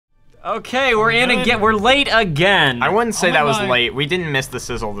Okay, we're in again. We're late again. I wouldn't say that was my. late. We didn't miss the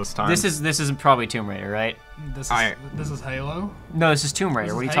sizzle this time. This is probably Tomb Raider, right? This is Halo. No, this is Tomb Raider.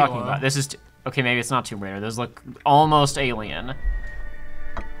 This What are is you talking Halo. about? This is okay. Maybe it's not Tomb Raider. Those look almost alien.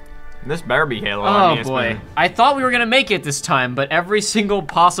 This better be Halo. Oh I mean, it's boy, been- I thought we were gonna make it this time, but every single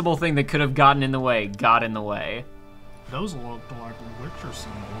possible thing that could have gotten in the way got in the way. Those look like Witcher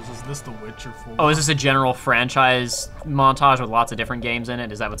symbols. Is this the Witcher 4? Oh, is this a general franchise montage with lots of different games in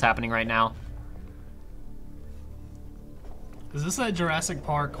it? Is that what's happening right now? Is this that Jurassic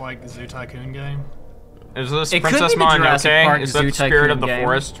Park like Zoo Tycoon game? Is this It could Princess be the Jurassic Mononoke? Park Is that Zoo the spirit of Tycoon the game.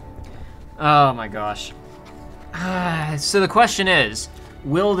 forest? Oh my gosh. So the question is,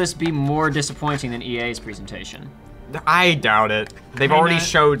 will this be more disappointing than EA's presentation? I doubt it. They've I mean, already that-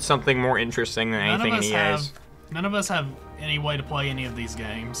 showed something more interesting than anything in EA's. None of us have any way to play any of these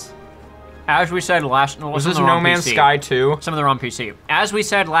games. As we said last, well, Was some this of them are No on Man's PC. Sky 2? Some of them are on PC. As we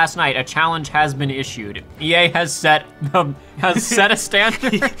said last night, a challenge has been issued. EA has set a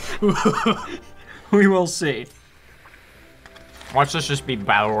standard. We will see. Watch this just be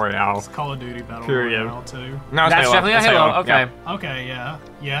Battle Royale. Call of Duty Battle Period. Royale 2. No, it's That's Halo. definitely a It's Halo. Okay. Yeah. Okay, yeah.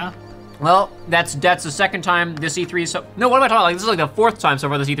 Yeah? Well, that's the second time this E3 so. No, what am I talking about? Like, this is like the fourth time so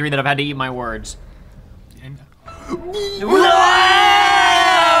far this E3 that I've had to eat my words. And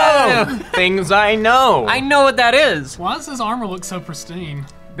Things I know. I know what that is why does his armor look so pristine?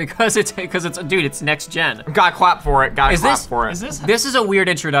 because it's dude, it's next gen. Got clap for it. Got Is clap this- for it. This is a weird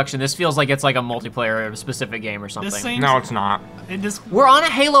introduction. This feels like it's like a multiplayer specific game or something. This seems No, it's not. it just We're on a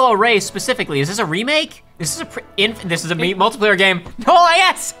Halo array specifically. Is this a remake? This is a multiplayer game. Oh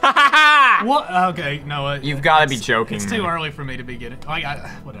yes! what okay, no You've got to be joking. it's too man. early for me to be getting like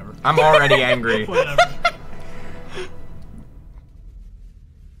whatever. I'm already angry. Whatever.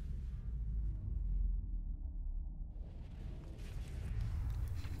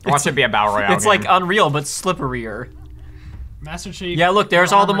 Watch it be a Battle Royale It's game. like Unreal but slipperier. Master Chief. Yeah, look,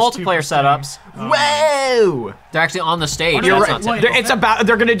 there's all the armor's too multiplayer pristine. setups. Whoa! They're actually on the stage. You're That's right. not Wait. technical.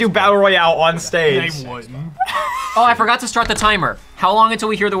 They're gonna do Battle Royale on They stage. wouldn't. Oh, I forgot to start the timer. How long until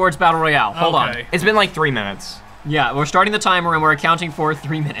we hear the words Battle Royale? Hold on. Okay. It's been like 3 minutes. Yeah, we're starting the timer and we're accounting for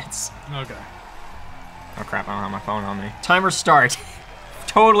 3 minutes. Okay. Oh crap, I don't have my phone on me. Timer start.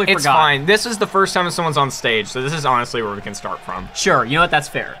 Totally It's forgot. fine. This is the first time someone's on stage, so this is honestly where we can start from. Sure, you know what? That's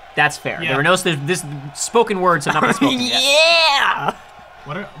fair. That's fair. Yeah. There were no this spoken words have not been spoken yet. Yeah!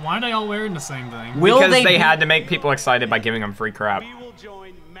 Why are they all wearing the same thing? Will Because they they be- had to make people excited by giving them free crap. We will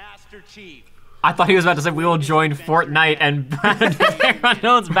join Master Chief. I thought he was about to say we will join Fortnite and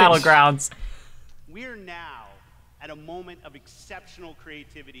Unknown's Battlegrounds. We're now at a moment of exceptional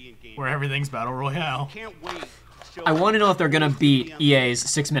creativity in gaming. Where everything's battle royale. Can't wait to show I want to know if they're gonna beat EA's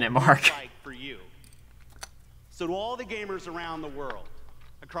 6-minute mark. like for you. So to all the gamers around the world,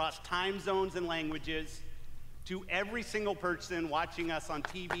 across time zones and languages, to every single person watching us on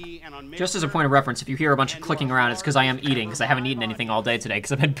TV and on Just as a point of reference, if you hear a bunch of clicking around, it's because I am eating, because I haven't eaten anything all day today,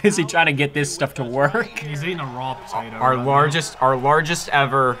 because I've been busy trying to get this stuff to work. He's eating a raw potato. Our right now. largest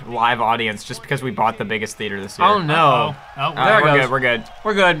ever live audience, just because we bought the biggest theater this year. Oh no. Oh, There it we're goes. good. We're good.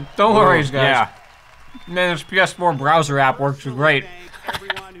 We're good. Don't worry, guys. Yeah. Man, this PS4 browser app works great. Thank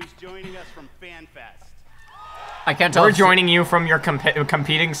everyone who's joining us from FanFest. I can't tell. We're if- joining you from your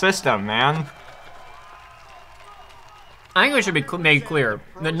competing system, man. I think we should be made clear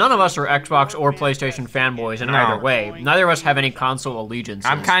that none of us are Xbox or PlayStation fanboys in No. either way. Neither of us have any console allegiances.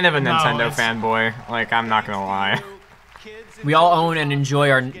 I'm kind of a Nintendo it's- fanboy. Like, I'm not gonna lie. We all own and enjoy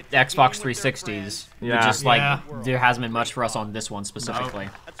our Xbox 360s. Yeah. But just like Yeah. there hasn't been much for us on this one specifically.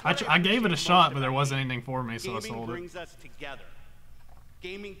 I gave it a shot, but there wasn't anything for me, so I Gaming sold it. brings us together.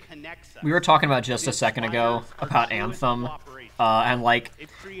 Gaming connects us. We were talking about just a second ago about Anthem, and like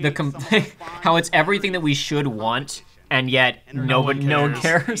how it's everything that we should want, and yet no one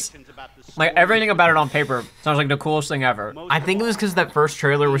cares. Like everything about it on paper sounds like the coolest thing ever. I think it was because that first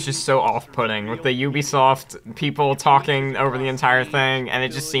trailer was just so off-putting, with the Ubisoft people talking over the entire thing, and it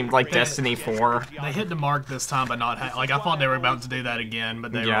just seemed like Destiny 4. They hit the mark this time, but not like I thought they were about to do that again,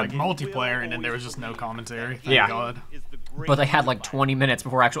 but they Yeah. were like multiplayer, and then there was just no commentary. Thank Yeah. God. But they had like 20 minutes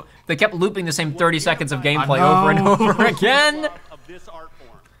before actual. They kept looping the same 30 seconds of gameplay I over and know. over again. Of this art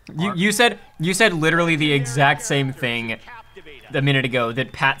form. You said literally the exact same thing a minute ago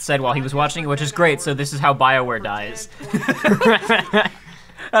that Pat said while he was watching, which is great. So this is how BioWare dies.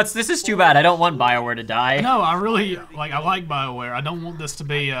 This is too bad. I don't want BioWare to die. No, I like BioWare. I don't want this to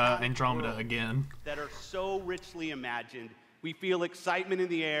be Andromeda again. That are so richly imagined, we feel excitement in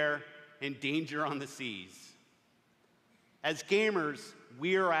the air and danger on the seas. As gamers,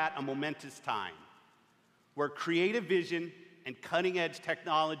 we are at a momentous time where creative vision and cutting-edge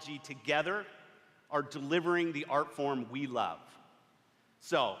technology together are delivering the art form we love.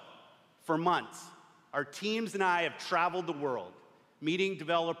 So, for months, our teams and I have traveled the world, meeting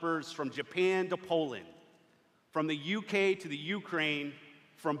developers from Japan to Poland, from the UK to the Ukraine,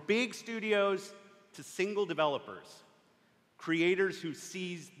 from big studios to single developers, creators who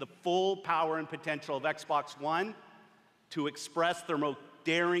seize the full power and potential of Xbox One to express their most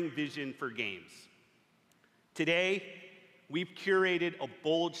daring vision for games. Today, we've curated a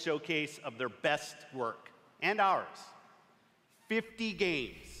bold showcase of their best work, and ours. 50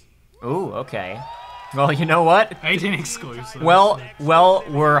 games. Ooh, okay. Well, you know what? 18 exclusives. Well,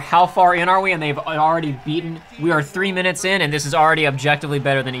 we're how far in are we? And they've already beaten. We are 3 minutes in, and this is already objectively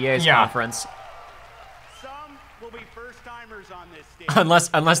better than EA's conference. Some will be first-timers on this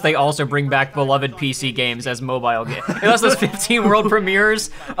stage. Unless they also bring back beloved PC games as mobile games. Unless those 15 world premieres,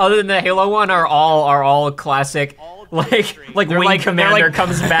 other than the Halo one, are all classic. Like Wing Commander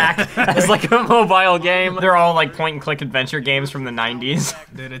comes back as like a mobile game. They're all like point-and-click adventure games from the 90s.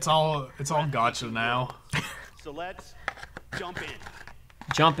 Dude, it's all gotcha now. So let's jump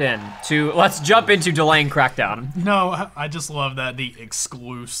in. Let's jump into delaying Crackdown. No, I just love that, the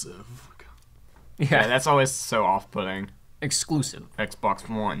exclusive. Yeah, that's always so off-putting. Exclusive. Xbox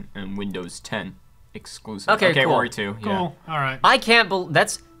One and Windows 10 exclusive. Okay, cool. Ori 2. Cool, Yeah. all right. I can't believe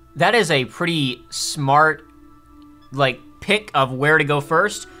that is a pretty smart pick of where to go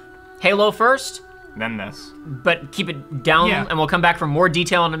first. Halo first, Then this. but keep it down, Yeah. and we'll come back for more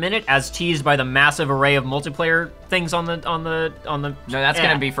detail in a minute, as teased by the massive array of multiplayer things on the. No, that's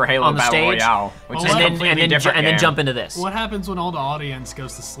gonna be for Halo on the Battle stage. Royale, which Well, is a and completely different and then game. jump into this. What happens when all the audience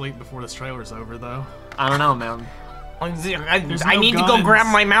goes to sleep before this trailer's over, though? I don't know, man. I no need to go guns. grab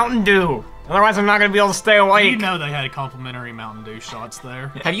my Mountain Dew. Otherwise, I'm not gonna be able to stay awake. You know they had complimentary Mountain Dew shots there.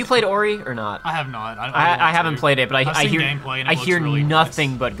 Have you played Ori or not? I have not. I haven't played it, but I've I seen hear gameplay and it I looks hear really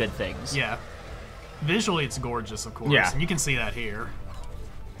nothing nice. but good things. Yeah. Visually, it's gorgeous, of course. Yeah. And you can see that here.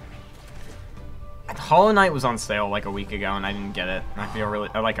 Hollow Knight was on sale like a week ago, and I didn't get it. I feel really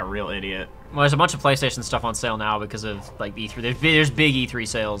like a real idiot. Well, there's a bunch of PlayStation stuff on sale now because of like E3. There's big E3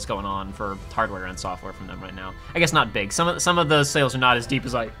 sales going on for hardware and software from them right now. I guess not big. Some of those sales are not as deep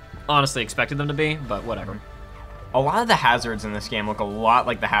as I honestly expected them to be, but whatever. A lot of the hazards in this game look a lot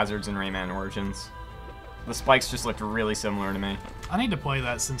like the hazards in Rayman Origins. The spikes just looked really similar to me. I need to play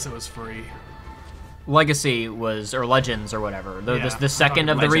that since it was free. Legacy was, or Legends or whatever. Yeah, The second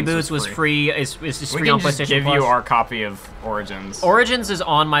of the Legends reboots was was free. Is We free can on just PlayStation give Plus. you our copy of Origins. Origins is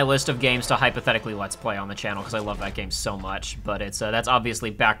on my list of games to hypothetically let's play on the channel because I love that game so much. But it's that's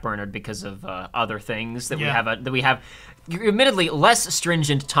obviously backburnered because of other things that we have admittedly less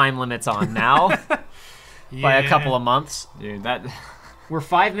stringent time limits on now by a couple of months. Dude, that... We're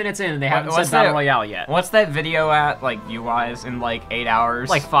 5 minutes in and they haven't what's said Battle that- Royale yet. What's that video at, like, UI-wise in, like, 8 hours?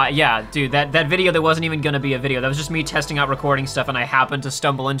 Like 5, yeah, dude. That video that wasn't even gonna be a video. That was just me testing out recording stuff, and I happened to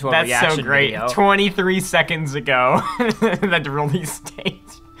stumble into a That's reaction so great. video. 23 seconds ago, that release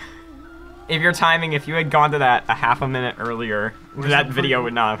date. If you're timing, if you had gone to that a half a minute earlier, that video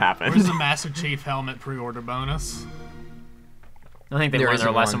would not have happened. Where's the Master Chief helmet pre-order bonus? I think they There learned their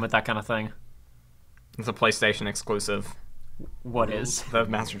isn't lesson one. with that kind of thing. It's a PlayStation exclusive. What is? The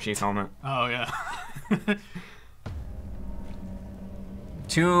Master Chief helmet. Oh, yeah.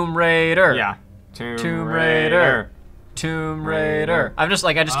 Tomb Raider. Yeah. Tomb Raider. Tomb Raider. I'm just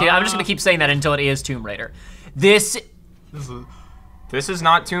gonna keep saying that until it is Tomb Raider. This is... This is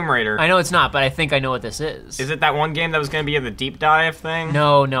not Tomb Raider. I know it's not, but I think I know what this is. Is it that one game that was going to be in the deep dive thing?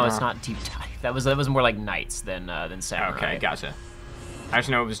 No, it's not Deep Dive. That was more like Knights than Samurai. Okay, gotcha. I just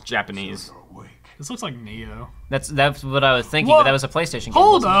know it was Japanese. This looks like Neo. That's what I was thinking, What? but that was a PlayStation game.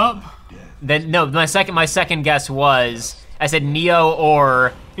 Hold wasn't it? up! Then no, my second guess was I said Neo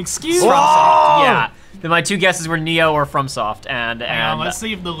or Excuse FromSoft. me. Yeah. Then my two guesses were Neo or FromSoft, and Hang on, let's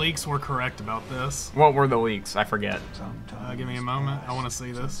see if the leaks were correct about this. What were the leaks? I forget. Give me a moment. I want to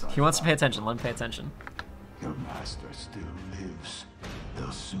see this. he wants to pay attention. Let him pay attention. Your master still lives.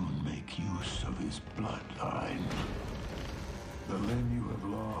 They'll soon make use of his bloodline. The limb you have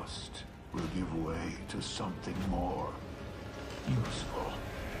lost will give way to something more useful.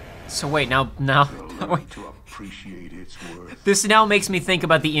 So wait, now You'll learn wait. to appreciate its worth. This now makes me think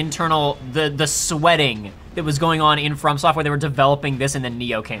about the internal the sweating that was going on in FromSoft where they were developing this and then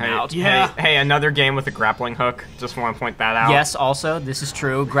Neo came out. Yeah. Hey, another game with a grappling hook. Just want to point that out. Yes, also, this is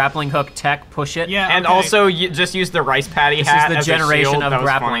true. Grappling hook tech, push it. Yeah, And okay. also, you just use the rice patty This hat is as the a generation shield. of That was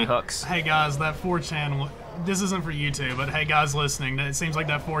grappling funny. hooks. Hey guys, that 4chan, this isn't for you two, but hey guys listening, it seems like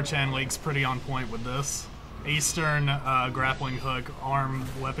that 4chan leak's pretty on point with this. Eastern grappling hook, arm,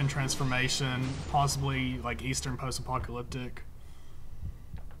 weapon transformation, possibly like Eastern post-apocalyptic.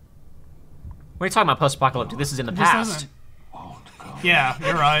 What are you talking about post-apocalyptic? This is in the This past. doesn't- Yeah,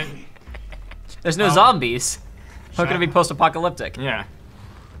 you're right. There's no zombies. How can it be post-apocalyptic? Yeah.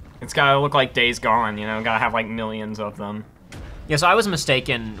 It's gotta look like Days Gone, you know, gotta have like millions of them. Yeah, so I was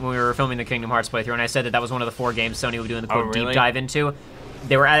mistaken when we were filming the Kingdom Hearts playthrough, and I said that that was one of the 4 games Sony would do in the quote really? deep dive into.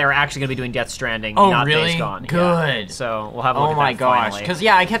 They were actually going to be doing Death Stranding, Oh, not really? Days Gone. Good. Yeah. So we'll have a look Oh at my that gosh. finally. Because,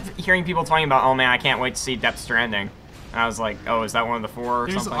 yeah, I kept hearing people talking about, oh man, I can't wait to see Death Stranding. And I was like, oh, is that one of the 4 or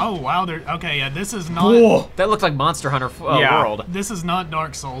There's, something? oh wow, okay, yeah, this is not. Whoa. That looked like Monster Hunter Yeah. World. This is not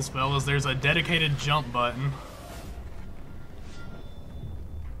Dark Souls, fellas. There's a dedicated jump button.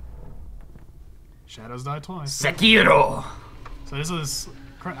 Shadows die twice. Sekiro. So this is.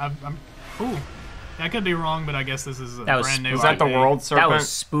 Ooh, I could be wrong, but I guess this is a That was brand new. Was that the IP. World Serpent? That was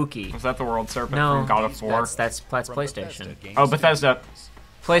spooky. Was that the World Serpent No, from God of War? that's PlayStation. Oh, Bethesda.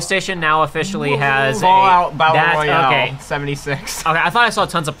 PlayStation now officially has Fallout Battle that, Royale Okay. 76. Okay, I thought I saw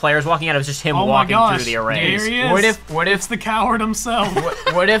tons of players walking out. It was just him Oh my walking gosh! through the arrays. There he is. What if It's the coward himself.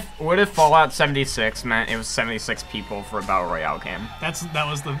 what if Fallout 76 meant it was 76 people for a Battle Royale game? That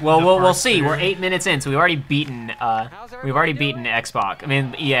was the. Well, the we'll first see. We're theory. 8 minutes in, so we've already beaten Xbox. I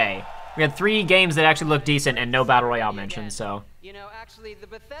mean EA. We had 3 games that actually looked decent and no Battle Royale mentioned. So You know, actually, the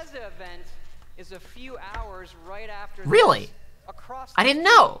Bethesda event is a few hours right after. Really? this across I the didn't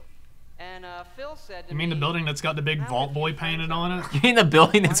know. And Phil said to You mean the me, building that's got the big Vault Boy painted on it? You mean the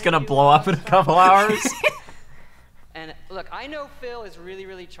building that's gonna blow up in a couple hours? And look, I know Phil is really,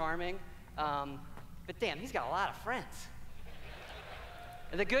 really charming, but damn, he's got a lot of friends.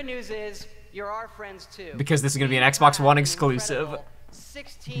 And the good news is, you're our friends too. Because this is gonna be an Xbox One exclusive.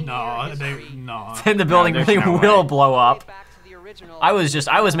 16 No, no. Then the building there's really no will way. blow up. I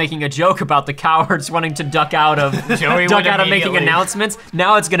was making a joke about the cowards wanting to duck out of Joey duck would out of making immediately- announcements.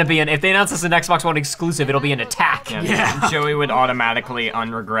 Now it's gonna be if they announce this an Xbox One exclusive, it'll be an attack. Yeah. Joey would automatically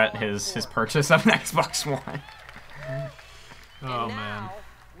unregret his purchase of an Xbox One. Oh man.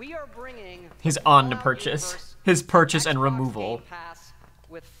 We are bringing His on to purchase. His purchase and removal.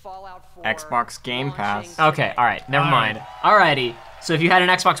 Xbox Game Pass. Okay, alright, never Alright. mind. Alrighty. So if you had an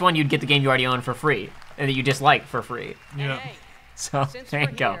Xbox One, you'd get the game you already own for free. And that you dislike for free. Yeah. So Since there you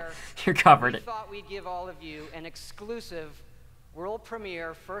we're go. here, You're covered. We thought we'd give all of you an exclusive world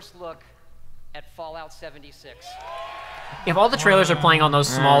premiere first look at Fallout 76. If all the trailers are playing on those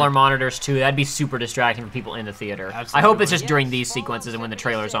smaller monitors too, that'd be super distracting for people in the theater. I hope Absolutely. it's just during Yes, these Fallout sequences and when the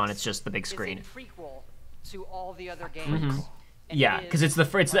trailer's on, 76 it's just the big is a screen. prequel to all the other games. And Yeah, it because is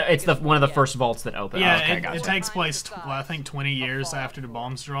it's the one of the yeah. first vaults that open. Yeah, Okay, it gotcha. takes place, I think, 20 years after the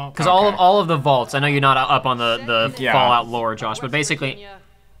bombs drop. Because all of the vaults, I know you're not up on the Yeah. Fallout lore, Josh, but West basically Virginia,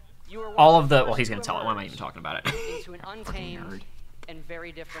 you were all welcome of the first well, he's to gonna tell it. Why am I emerge even talking about it? into an untamed and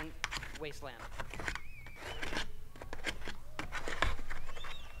very different wasteland.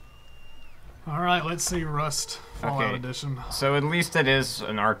 All right, let's see Rust Fallout Okay. Edition. So at least it is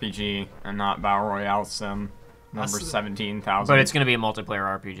an RPG and not Battle Royale sim. Number That's- 17,000. But it's gonna be a multiplayer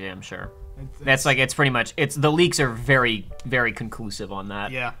RPG, I'm sure. That's like it's pretty much the leaks are very very conclusive on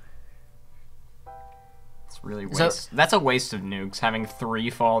that. Yeah. It's really So- waste. That's a waste of nukes having 3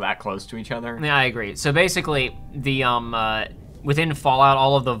 fall that close to each other. Yeah, I agree. So basically, the within Fallout,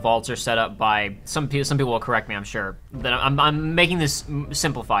 all of the vaults are set up by some people. Some people will correct me, I'm sure. That I'm making this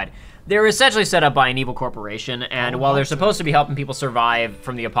simplified. They're essentially set up by an evil corporation, and while they're supposed to be helping people survive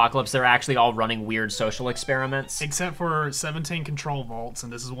from the apocalypse, they're actually all running weird social experiments. Except for 17 control vaults,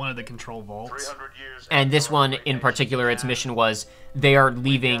 and this is one of the control vaults. And this one in particular, its mission was they are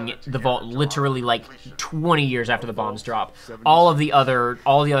leaving the vault literally like 20 years after the bombs drop. All the other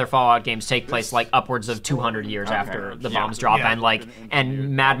Fallout games take place like upwards of 200 years after the bombs drop, Yeah.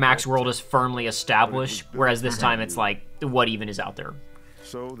 and Mad Max world is firmly established, whereas this time it's like what even is out there.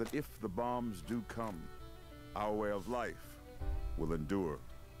 So that if the bombs do come, our way of life will endure.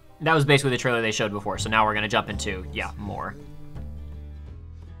 That was basically the trailer they showed before, so now we're gonna jump into more.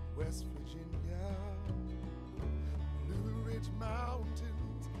 West Virginia, Blue Ridge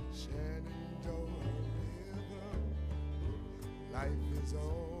Mountains, Shenandoah River. Life is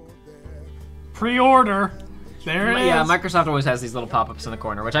all there. Pre-order. There it is. Yeah, Microsoft always has these little pop-ups in the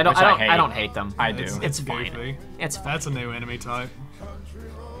corner, which I don't hate them. I do. It's fine. goofy. It's fine. That's a new enemy type.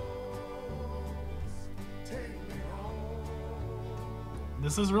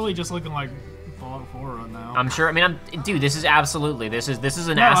 This is really just looking like Fallout 4 right now. I'm sure. I mean, dude, this is an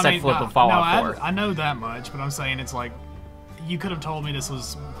No, asset flip of Fallout no, 4. I know that much, but I'm saying it's like you could have told me this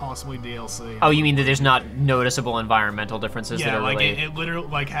was possibly DLC. Oh, you mean that there's not noticeable environmental differences that Yeah, are like really... it literally,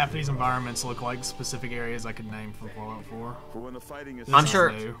 like half these environments look like specific areas I could name from Fallout 4. For when the fighting is I'm is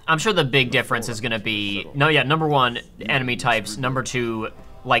sure. new. I'm sure the big difference is going to be number one, enemy types. Number two,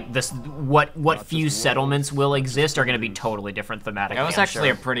 like this, what few settlements will exist are going to be totally different thematically. That was I'm actually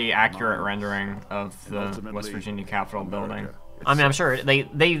sure. a pretty accurate rendering of the West Virginia Capitol building. I mean, I'm sure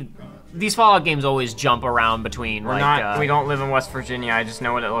these Fallout games always jump around between We're like not. We don't live in West Virginia. I just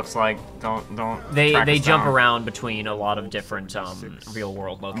know what it looks like. Don't. they track us jump down. around between a lot of different real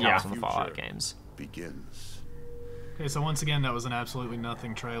world locales Yeah. in the Fallout games. begins. Okay, so once again, that was an absolutely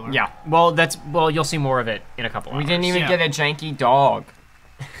nothing trailer. Yeah. Well, you'll see more of it in a couple hours. We didn't even Yeah. get a janky dog.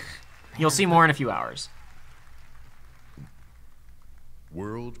 You'll see more in a few hours.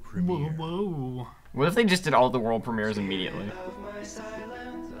 World Whoa, premiere. whoa. What if they just did all the world premieres immediately? Is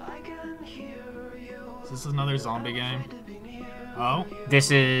this another zombie game? Oh, This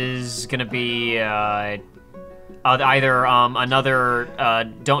is gonna be either another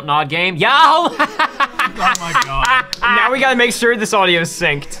Don't Nod game. Yo! oh my god. Now we gotta make sure this audio is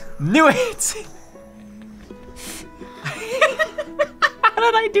synced. Knew it!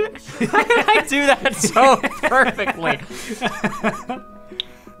 How did I do it? How did I do that so perfectly?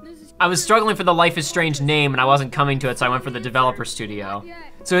 I was struggling for the Life is Strange name and I wasn't coming to it, so I went for the developer studio.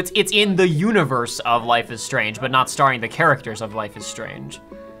 So it's in the universe of Life is Strange, but not starring the characters of Life is Strange.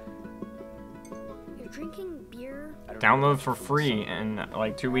 You're drinking beer? Download for free in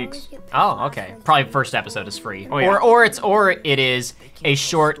like 2 weeks. Oh, okay. Probably first episode is free. Oh, yeah. Or it is a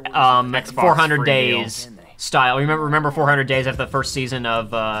short 400 free days style. Remember 400 days after the first season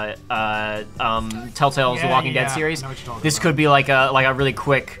of Telltale's The Yeah, Walking yeah, Dead series? I know what you're talking This about. could be like a really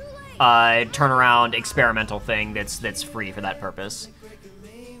quick turnaround experimental thing that's free for that purpose.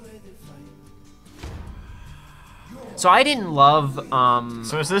 So I didn't love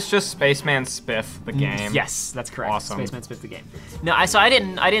So is this just Spaceman Spiff, the game? Yes, that's correct. Awesome. Spaceman Spit the game. No, I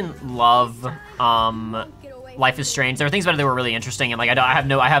didn't love Life is Strange. There were things about it that were really interesting, and like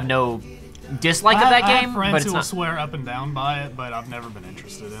I have no dislike of that I game, have friends but it's who will not. swear up and down by it, but I've never been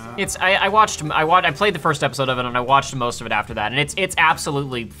interested in it. It's I played the first episode of it and I watched most of it after that, and it's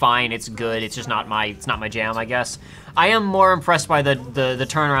absolutely fine. It's good. It's just not my jam, I guess. I am more impressed by the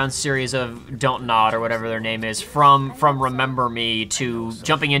turnaround series of Don't Nod or whatever their name is from Remember Me to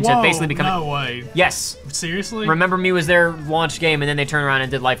jumping into Whoa, basically becoming. no way. Yes. Seriously? Remember Me was their launch game, and then they turned around and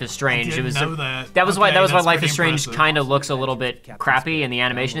did Life is Strange. didn't It was know that. That was why Okay, that's Life pretty is Strange impressive. kind of looks a little bit crappy, and the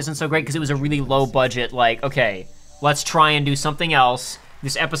animation isn't so great because it was a really low budget. Like, okay, let's try and do something else.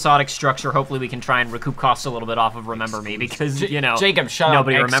 This episodic structure. Hopefully, we can try and recoup costs a little bit off of Remember Me because Jacob, shut up.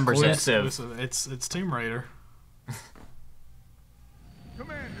 nobody remembers it. Exclusive. It's Tomb Raider.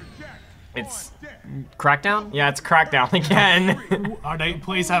 It's Crackdown. yeah, it's Crackdown again. Are they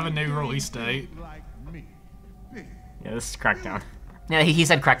please have a new release date? Yeah, this is Crackdown. Yeah, he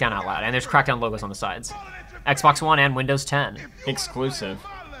said Crackdown out loud, and there's Crackdown logos on the sides. Xbox One and Windows 10. Exclusive.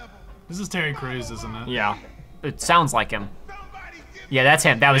 This is Terry Crews, isn't it? Yeah. It sounds like him. Yeah, that's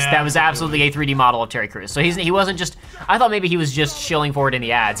him. That was Yeah, absolutely a 3D model of Terry Crews. So he wasn't just. I thought maybe he was just shilling for it in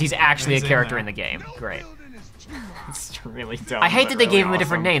the ads. He's actually He's a in character there. in the game. Great. It's really dumb. I hate but that they really gave him a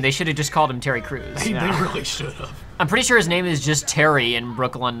different awesome. name. They should have just called him Terry Crews. They really should have. I'm pretty sure his name is just Terry in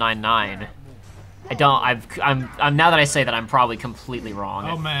Brooklyn Nine-Nine. I'm now that I say that, I'm probably completely wrong.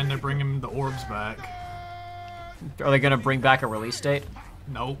 Oh man, they're bringing the orbs back. Are they gonna bring back a release date?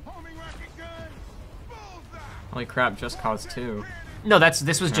 Nope. Holy crap, Just Cause 2. No,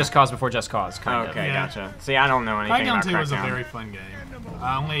 this was Just Cause before Just Cause, kind of. Okay, Yeah. gotcha. See, I don't know anything Crackdown about 2 was a Crackdown. very fun game.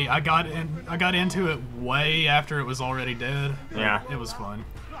 I got into it way after it was already dead. but Yeah. It was fun.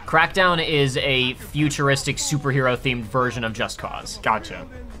 Crackdown is a futuristic superhero-themed version of Just Cause. Gotcha.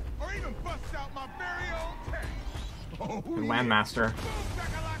 Landmaster.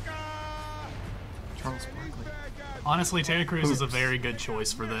 Charles Barkley. Honestly, Terry Crews is a very good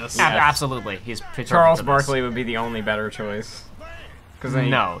choice for this. Yeah. Absolutely, he's perfect Charles for this. Barkley would be the only better choice. Because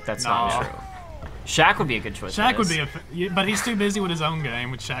No, that's not No. true. Shaq would be a good choice. Shaq for would this. be but he's too busy with his own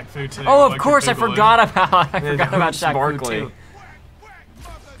game with Shaq Fu 2. Oh, of Electric course, I Boogaloo. forgot about Hoops Shaq Fu Barkley. too.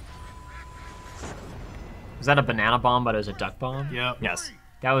 Was that a banana bomb, but it was a duck bomb? Yep. Yes.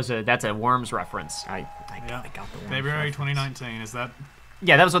 That's a Worms reference. I Yeah. got the one. February 2019. Is that?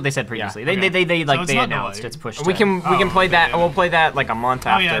 Yeah, that was what they said previously. okay. They So it's they not announced delayed. it's pushed. We to- can play okay, that. yeah. We'll play that like a month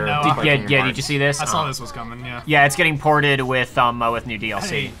Oh, after. yeah, no, Kingdom Yeah, Hearts. did you see this? I saw Oh. this was coming. Yeah. Yeah, it's getting ported with new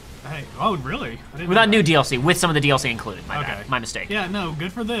DLC. Hey. Oh, really? I didn't Well, know not new that. DLC, with some of the DLC included. My Okay. bad. My mistake. Yeah, no,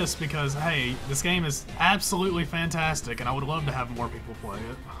 good for this because hey, this game is absolutely fantastic, and I would love to have more people play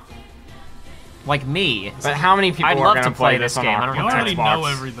it. Like me. But how many people I'd are love gonna to play this this game. I don't You know already Xbox? know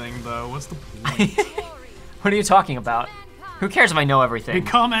everything, though. What's the point? What are you talking about? Who cares if I know everything?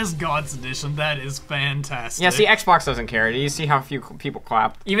 Become as God's Edition. That is fantastic. Yeah, see, Xbox doesn't care. Do you see how few people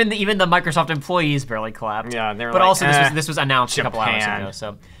clap? Even the Microsoft employees barely clapped. Yeah, they were But like, also this was announced a couple hours Japan. ago.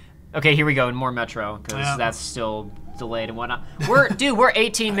 So, okay, here we go. More Metro because Yeah. that's still delayed and whatnot. We're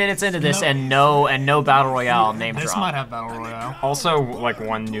 18 minutes into this and no battle royale name This drop. might have Battle Royale. Also, like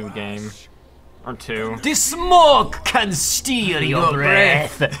one new game. Or two. The smoke can steal your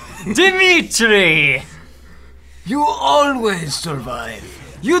breath. Dimitri! You always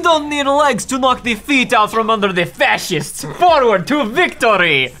survive. You don't need legs to knock the feet out from under the fascists. Forward to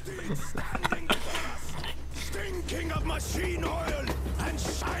victory! Stinking of machine oil and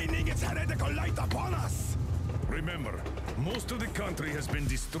shining its heretical light upon us. Remember, most of the country has been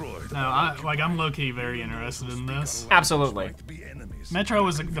destroyed. No, I'm low-key very interested in this. Absolutely. Be enemies. Metro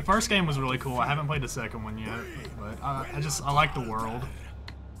was the first game was really cool. I haven't played the second one yet, but I like the world.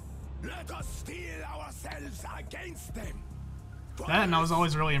 Let us steel ourselves against them. That, and I was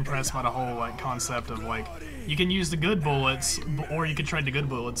always really impressed by the whole like concept of like you can use the good bullets, or you can trade the good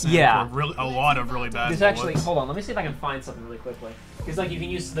bullets. In Yeah. For a lot of really bad. There's actually, bullets. hold on, let me see if I can find something really quickly. Because like you can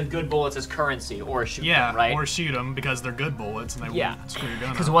use the good bullets as currency or shoot Yeah, them, right? or shoot them because they're good bullets and they Yeah. won't screw your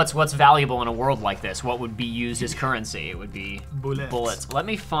gun Because up. what's valuable in a world like this? What would be used as currency? It would be Bullets. Let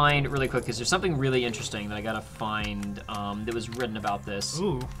me find really quick because there's something really interesting that I gotta find that was written about this.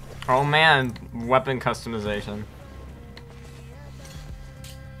 Ooh. Oh man, weapon customization.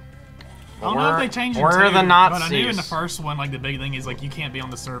 I don't know if they changed it Or too, the Nazis. but I knew in the first one, like the big thing is like you can't be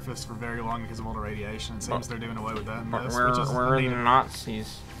on the surface for very long because of all the radiation. It seems they're doing away with that in this, Where which is are the neat.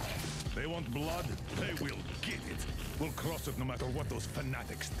 Nazis? They want blood, they will get it. We'll cross it no matter what those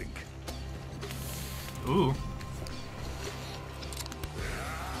fanatics think. Ooh.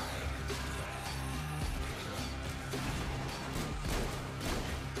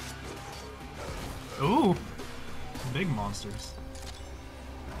 Ooh. Big monsters.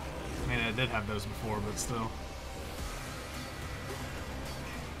 I mean, I did have those before, but still.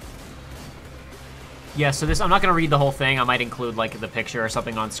 Yeah, so this, I'm not gonna read the whole thing. I might include like the picture or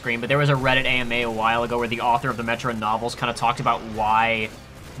something on screen, but there was a Reddit AMA a while ago where the author of the Metro novels kind of talked about why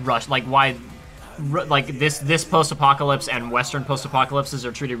this post-apocalypse and Western post-apocalypses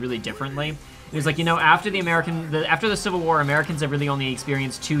are treated really differently. It was like, you know, after the Civil War, Americans have really only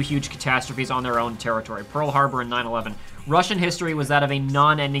experienced two huge catastrophes on their own territory, Pearl Harbor and 9/11. Russian history was that of a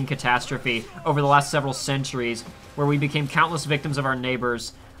non-ending catastrophe over the last several centuries, where we became countless victims of our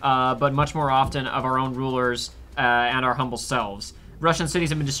neighbors, but much more often of our own rulers and our humble selves. Russian cities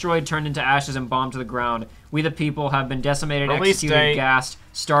have been destroyed, turned into ashes, and bombed to the ground. We, the people, have been decimated, Release executed, date. gassed,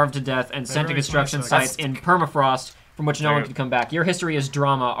 starved to death, and sent to February construction 22nd. sites in permafrost from which no one Dude. can come back. Your history is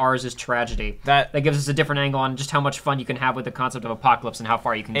drama, ours is tragedy. That- gives us a different angle on just how much fun you can have with the concept of apocalypse and how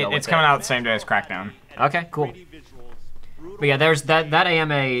far you can go with It's coming out the same day as Crackdown. Okay, cool. But yeah, there's that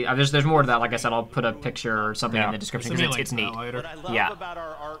AMA. There's more to that. Like I said, I'll put a picture or something Yeah. in the description Send me a because link it's to that neat. later. What I love Yeah. about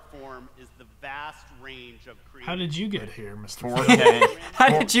our art form is the vast range of creative. How did you get here, Mr. 4K. How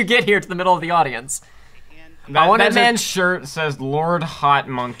did you get here to the middle of the audience? That, wanted that to- man's shirt says Lord Hot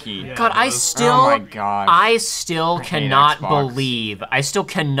Monkey. Yeah. God, I those- still, Oh my gosh. I still hate cannot Xbox.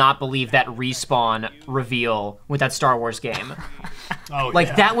 believe, that Respawn reveal with that Star Wars game. Oh, Like,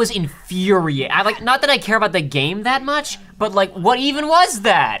 yeah. that was infuriating. Not that I care about the game that much, but like, what even was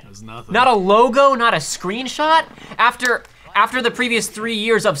that? was nothing. Not a logo, not a screenshot? After the previous 3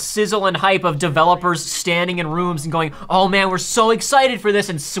 years of sizzle and hype of developers standing in rooms and going, oh man, we're so excited for this,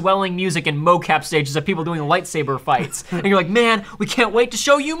 and swelling music and mocap stages of people doing lightsaber fights. And you're like, man, we can't wait to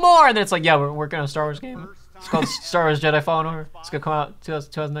show you more. And then it's like, yeah, we're working on a Star Wars game. It's called Star Wars Jedi Fallen Order. It's gonna come out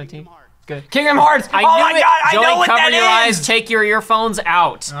 2019. Good. Kingdom Hearts! I oh knew my it. god, I Joey, know what cover that your is! eyes, take your earphones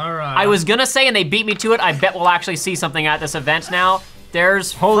out. All right. I was gonna say, and they beat me to it, I bet we'll actually see something at this event now.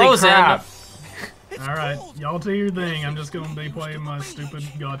 There's Holy Frozen. crap. All right, y'all do your thing. I'm just gonna be playing my stupid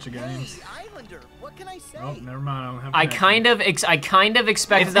gotcha games. Islander, what can I say? Oh, never mind. I don't have. I connection. kind of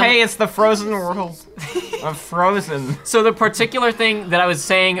expected them. Hey, it's the frozen world of Frozen. So the particular thing that I was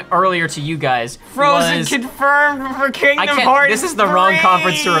saying earlier to you guys Frozen was, confirmed for Kingdom I can't. Hearts. This is the wrong 3.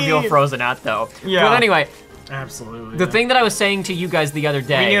 conference to reveal Frozen at, though. Yeah. But anyway, Absolutely. the yeah. thing that I was saying to you guys the other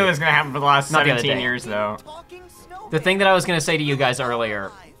day. We knew it was gonna happen for the last Not the other 17 day. years, though. Talking snow. The thing that I was gonna say to you guys earlier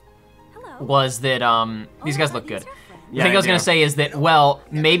was that these guys look good. The Yeah, thing I was they gonna do. say is that, well,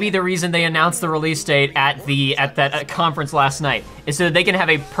 maybe the reason they announced the release date at that conference last night is so that they can have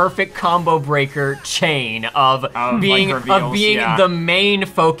a perfect combo breaker chain of being like, reveals, yeah. the main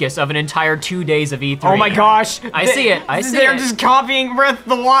focus of an entire 2 days of E3. Oh my gosh! I see it. I see They're it. just copying Breath of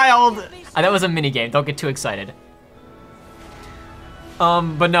the Wild. That was a mini game. Don't get too excited.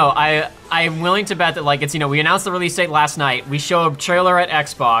 But no, I'm willing to bet that like it's, you know, we announced the release date last night. We show a trailer at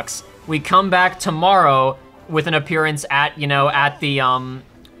Xbox. We come back tomorrow with an appearance at, you know, at the on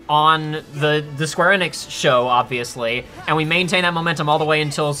the Square Enix show, obviously, and we maintain that momentum all the way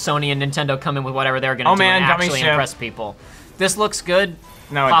until Sony and Nintendo come in with whatever they're gonna do and actually impress people. This looks good.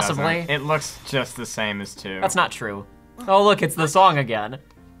 No, it possibly. doesn't. It looks just the same as 2. That's not true. Oh look, it's the song again.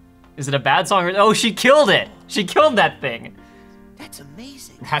 Is it a bad song? Or, oh, she killed it. She killed that thing. That's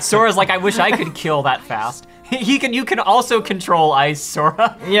amazing. Sora's like, I wish I could kill that fast. You can also control ice,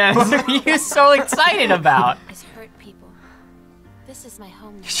 Sora. Yes. What are you so excited about? Is hurt people. This is my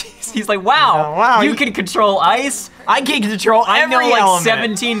home. He's like, wow, Oh, wow, you can control ice? I can control I know every like element.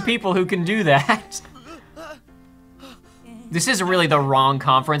 17 people who can do that. This is really the wrong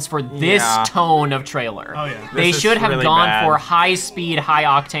conference for this tone of trailer. Oh yeah. They This is should have really gone bad. for high speed, high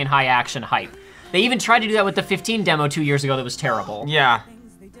octane, high action hype. They even tried to do that with the 15 demo 2 years ago that was terrible. Yeah.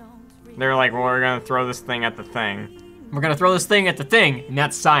 They're like, well, we're gonna throw this thing at the thing. We're gonna throw this thing at the thing, and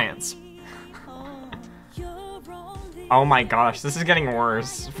that's science. Oh my gosh, this is getting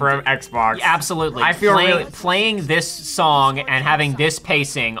worse for Xbox. Yeah, absolutely. I feel really... Playing this song and having this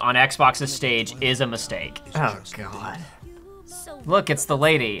pacing on Xbox's stage is a mistake. Oh god. Look, it's the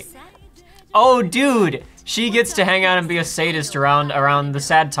lady. Oh, dude, she gets to hang out and be a sadist around the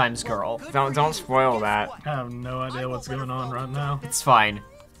Sad Times girl. Don't spoil that. I have no idea what's going on right now. It's fine.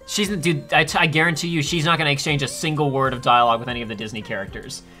 She's, dude, I guarantee you, she's not gonna exchange a single word of dialogue with any of the Disney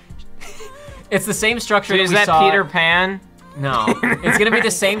characters. It's the same structure that we saw. Is that Peter Pan? No, it's gonna be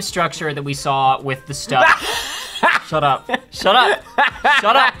the same structure that we saw with the stuff. Shut up. Shut up.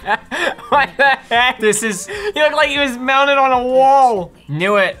 Shut up. What the heck? This is... He looked like he was mounted on a wall.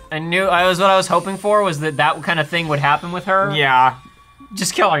 Knew it. I knew. What I was hoping for was that kind of thing would happen with her. Yeah.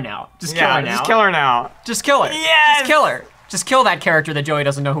 Just kill her now. Just kill her now. Just kill her now. Just kill her. Yes! Just kill her. Just kill that character that Joey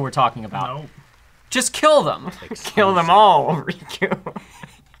doesn't know who we're talking about. No. Just kill them. Kill them all, Riku.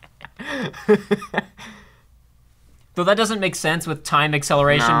 Though that doesn't make sense with time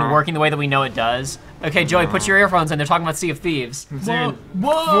acceleration No. working the way that we know it does. Okay, Joey, put your earphones in. They're talking about Sea of Thieves. Dude,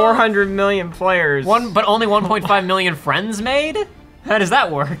 400 million players. But only 1.5 million friends made? How does that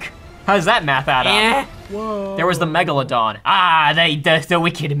work? How does that math add up? Whoa. There was the Megalodon. Ah, the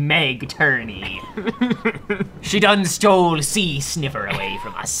wicked Meg Turney. She done stole Sea Sniffer away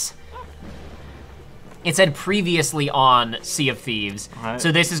from us. It said previously on Sea of Thieves. What?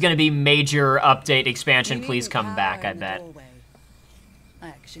 So this is gonna be major update expansion. Please come back, I bet. I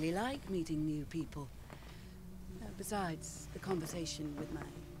actually like meeting new people. Besides, the conversation with my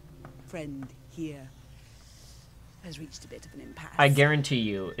friend here has reached a bit of an impasse. I guarantee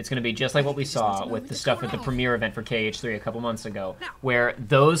you, it's gonna be just like what we saw with the stuff at the premiere event for KH3 a couple months ago, where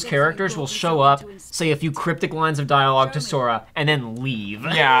those characters will show up, say a few cryptic lines of dialogue to Sora, and then leave.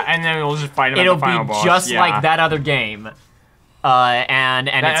 Yeah, and then we'll just fight him It'll at the final be boss. just Yeah. like that other game. And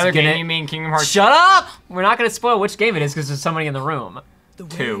That it's other gonna... game, you mean Kingdom Hearts Shut up! We're not gonna spoil which game it is because there's somebody in the room. 2.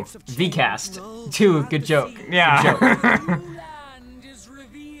 Vcast. 2, good joke. Yeah. Good joke.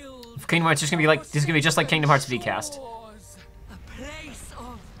 Kingdom Hearts is just gonna be like, this is gonna be just like Kingdom Hearts Vcast. A place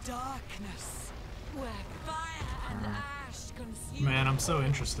of darkness where fire and ash consume. Man, I'm so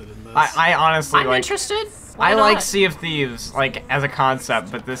interested in this. I honestly I'm like. interested. I Why like not? Sea of Thieves like as a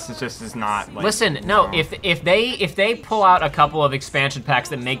concept, but this is not. Like, Listen, no, if they pull out a couple of expansion packs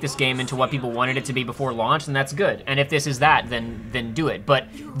that make this game into what people wanted it to be before launch, then that's good. And if this is that, then do it. But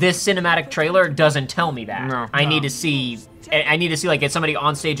this cinematic trailer doesn't tell me that. No. I need to see like get somebody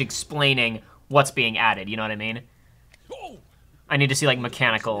on stage explaining what's being added. You know what I mean? I need to see like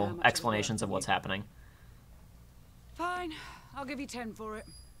mechanical explanations of what's happening. Fine, I'll give you 10 for it.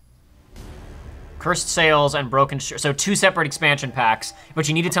 Cursed Sails and Broken so 2 separate expansion packs, but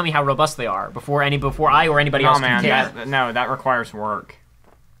you need to tell me how robust they are before I or anybody else man, can get. that requires work.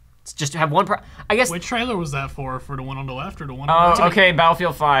 It's just to have one. I guess. Which trailer was that for? For the one on the left or the one on the Oh, right? okay,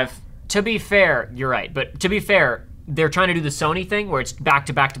 Battlefield 5. To be fair, you're right, but to be fair, they're trying to do the Sony thing where it's back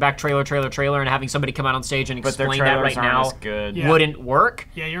to back to back trailer, and having somebody come out on stage and But their explain that trailers right aren't now as good. Yeah. wouldn't work.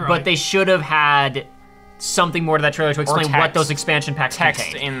 Yeah, you're right. But they should have had something more to that trailer to explain what text. those expansion packs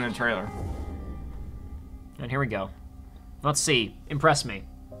Text contain. in the trailer. And here we go. Let's see. Impress me.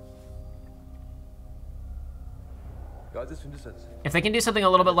 If they can do something a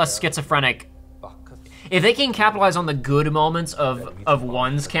little bit less schizophrenic, if they can capitalize on the good moments of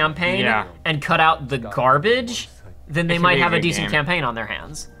one's campaign Yeah. and cut out the garbage, then they could might be a have a good decent game. campaign on their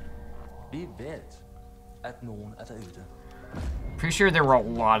hands. Pretty sure there were a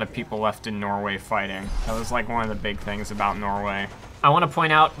lot of people left in Norway fighting. That was like one of the big things about Norway. I want to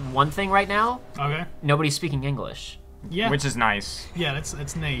point out one thing right now. Okay. Nobody's speaking English. Yeah. Which is nice. Yeah,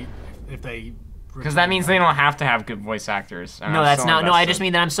 it's neat if they. Because that means they don't have to have good voice actors. No, that's not. No, I just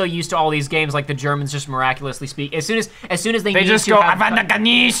mean that I'm so used to all these games, like the Germans just miraculously speak. As soon as they need just to go have,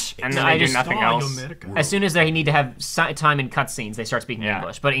 Ganish, and then they do nothing else. As soon as they need to have time in cutscenes, they start speaking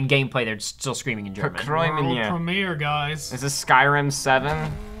English. But in gameplay, they're still screaming in German. World premiere, guys. Is this Skyrim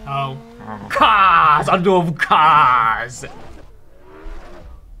 7? Oh. Cars! I love cars!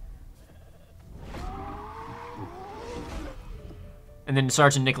 And then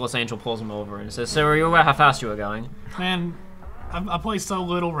Sergeant Nicholas Angel pulls him over and says, "So, are you aware how fast you were going?" Man, I play so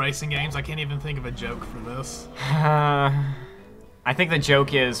little racing games, I can't even think of a joke for this. I think the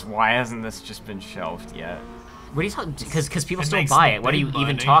joke is, why hasn't this just been shelved yet? What are you talking? Because people still buy it. What are you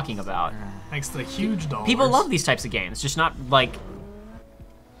even talking about? Makes the huge dollars. People love these types of games, just not like.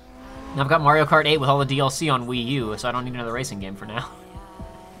 I've got Mario Kart 8 with all the DLC on Wii U, so I don't need another racing game for now.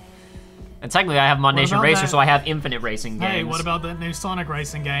 And technically, I have Mod Nation Racer, so I have infinite racing games. Hey, what about that new Sonic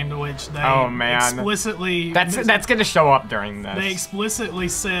racing game to which they explicitly... That's gonna show up during this. They explicitly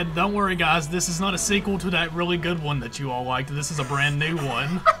said, don't worry guys, this is not a sequel to that really good one that you all liked. This is a brand new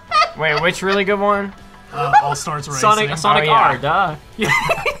one. Wait, which really good one? All Stars Racing. Sonic R, duh. Yeah.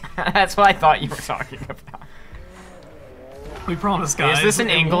 That's what I thought you were talking about. We promise, guys. Is this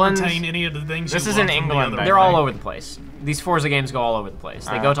in England? Any of the things this is in England. They're all over the place. These Forza games go all over the place.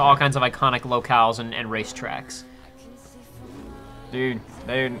 They go to all kinds of iconic locales and racetracks. Dude,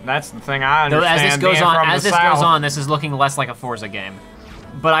 that's the thing I understand. As this goes on, this is looking less like a Forza game.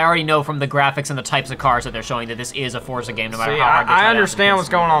 But I already know from the graphics and the types of cars that they're showing that this is a Forza game, no matter how hard they try I understand what's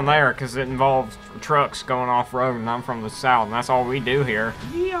going on there, because it involves trucks going off-road, and I'm from the South, and that's all we do here.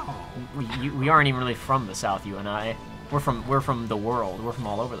 Yeah. We aren't even really from the South, you and I. We're from the world. We're from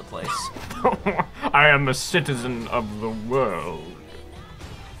all over the place. I am a citizen of the world.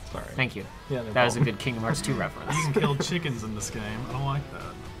 Sorry. Thank you. Yeah, that was a good Kingdom Hearts 2 reference. You can kill chickens in this game. I don't like that.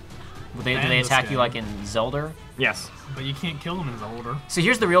 Do they attack you like in Zelda? Yes. But you can't kill them in Zelda. So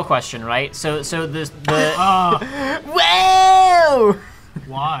here's the real question, right? So Whoa!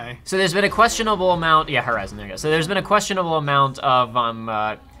 Why? So there's been a questionable amount. Yeah, Horizon. There you go. So there's been a questionable amount of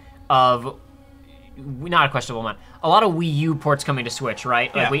not a questionable amount. A lot of Wii U ports coming to Switch,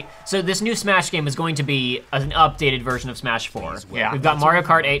 right? Yeah. So this new Smash game is going to be an updated version of Smash 4. Yeah. We've got Mario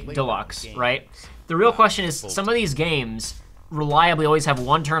Kart 8 Deluxe, right? The real question is, some of these games reliably always have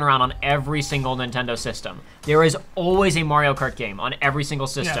one turnaround on every single Nintendo system. There is always a Mario Kart game on every single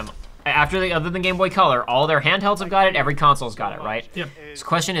system. Yeah. Other than Game Boy Color, all their handhelds have got it, every console's got it, right? Yep. So the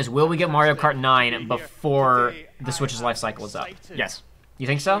question is, will we get Mario Kart 9 before the Switch's life cycle is up? Yes. You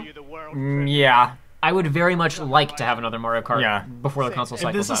think so? Yeah. I would very much like to have another Mario Kart before the console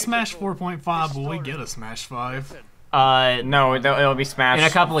cycles up. If this is Smash 4.5, will we get a Smash 5? No, it'll be Smash in a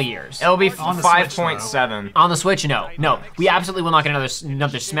couple of years. It'll be 5.7 on the Switch. No, we absolutely will not get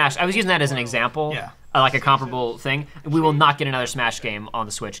another Smash. I was using that as an example, like a comparable thing. We will not get another Smash game on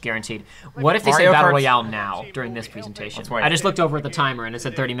the Switch, guaranteed. What if they say Battle Royale now during this presentation? I just looked over at the timer and it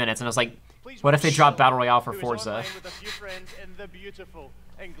said 30 minutes, and I was like, what if they drop Battle Royale for Forza?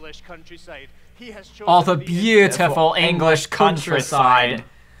 All the beautiful English countryside.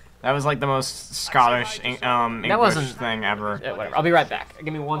 That was like the most Scottish English thing ever. Whatever. I'll be right back.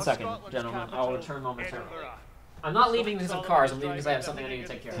 Give me 1 second, gentlemen. I'll return momentarily. I'm not leaving because of cars. I'm leaving because I have something I need to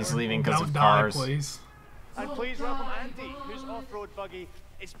take care of. He's leaving because of cars. Please. And please welcome Andy, whose off-road buggy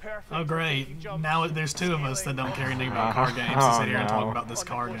is perfect. Oh great! Now there's two of us that don't care anything about car games to sit here and talk about this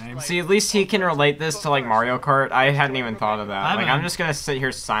car game. See, at least he can relate this to like Mario Kart. I hadn't even thought of that. Like, I'm just gonna sit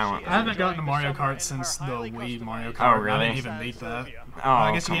here silent. I haven't gotten to Mario Kart since the Wii Mario Kart. Oh really? I didn't even beat that. Oh,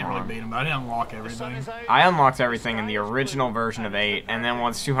 I guess you can't really beat him, but I didn't unlock everything. I unlocked everything in the original version of 8, and then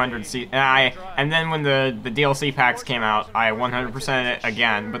once 200 and then when the DLC packs came out, I 100%ed it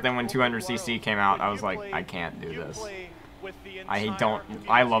again. But then when 200cc came out, I was like, I can't do this.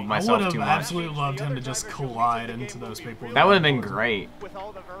 I love myself too much. I would have absolutely loved him to just collide into those people. That would have been great.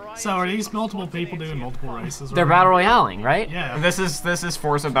 So are these multiple people doing multiple races? They're Battle Royaling, right? Yeah. This is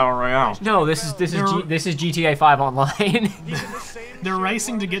Forza Battle Royale. No, this is GTA 5 Online. They're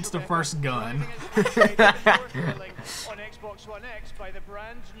racing to get to the first gun. On Xbox One X by the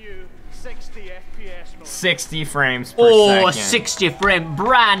brand new 60 FPS mode. 60 frames per second. 60 frame,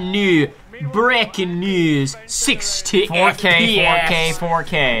 brand new, breaking news, 60 4K, FPS.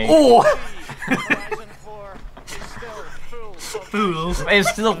 4K. Oh! Fools. It's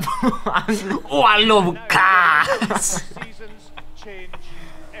still. Oh, I love cars. Seasons change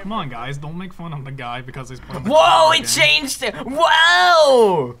Come on, guys, don't make fun of the guy because he's playing the Whoa, game. it changed it!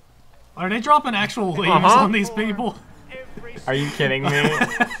 Whoa! Are they dropping actual leaves on these people? Are you kidding me?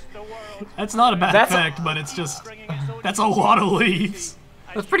 That's not a bad effect, but it's just... That's a lot of leaves.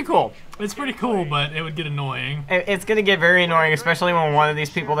 That's pretty cool. It's pretty cool, but it would get annoying. It's gonna get very annoying, especially when one of these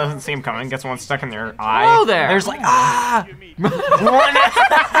people doesn't see him coming, gets one stuck in their eye. Hello there! There's like, ah!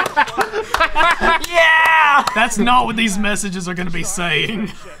 Yeah! That's not what these messages are gonna be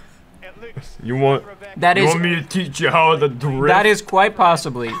saying. You want me to teach you how to drift? That is quite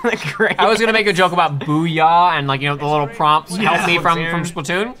possibly. I was gonna make a joke about Booyah and like, you know, the little prompts help me from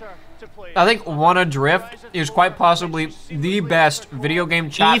Splatoon. I think Wanna Drift is quite possibly the best video game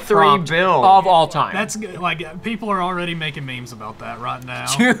chat E3 prompt build of all time. That's good. Like, people are already making memes about that right now.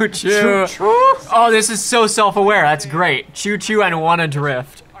 Choo choo. Oh, this is so self-aware. That's great. Choo choo and Wanna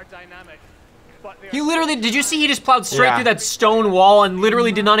Drift. He literally, did you see he just plowed straight through that stone wall and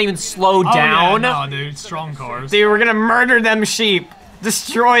literally did not even slow down? Yeah, no, dude, strong cars. Dude, we're gonna murder them sheep.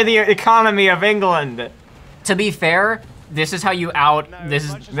 Destroy the economy of England. To be fair, this is how you out.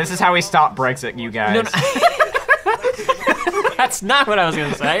 This is how we stop Brexit, you guys. No, no. That's not what I was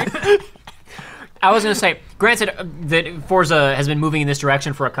gonna say. I was gonna say, granted that Forza has been moving in this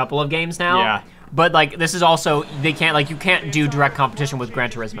direction for a couple of games now. Yeah. But like, this is also, they can't, like, you can't do direct competition with Gran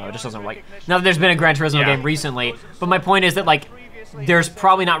Turismo. It just doesn't like. Now that there's been a Gran Turismo game recently, but my point is that like, there's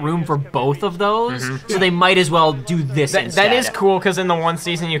probably not room for both of those, so they might as well do this instead. That is cool, because in the one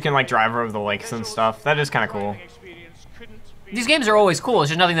season you can like drive over the lakes and stuff. That is kind of cool. These games are always cool. It's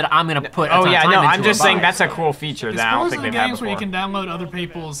just nothing that I'm gonna put. Oh yeah, no, I'm into just a saying box. that's a cool feature that I don't think they've had games before. where you can download other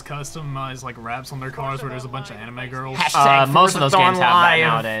people's customized like wraps on their cars, where there's a bunch of anime girls. Most of those games have that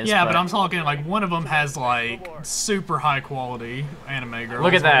nowadays. Yeah, but I'm talking like one of them has like super high quality anime girls.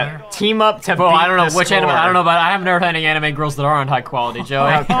 Look at that. Team up to Bro, beat I don't know the which score. anime. I don't know about. I have never had any anime girls that aren't high quality, Joey.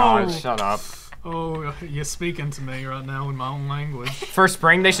 Oh God, shut up. Oh, you're speaking to me right now in my own language. For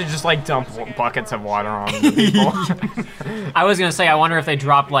spring, they should just like dump buckets of water on the people. I was gonna say, I wonder if they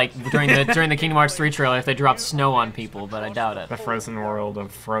dropped like during the Kingdom Hearts 3 trailer, if they dropped snow on people, but I doubt it. The frozen world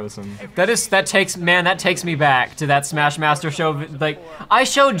of Frozen. That takes me back to that Smash Master show. Like, I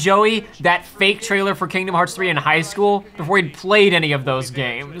showed Joey that fake trailer for Kingdom Hearts 3 in high school before he'd played any of those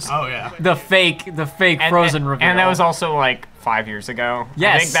games. Oh yeah. The fake Frozen reveal. And that was also like 5 years ago.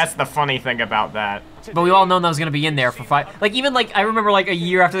 Yes. I think that's the funny thing about that. But we all known that was gonna be in there for 5. Like, even like, I remember like a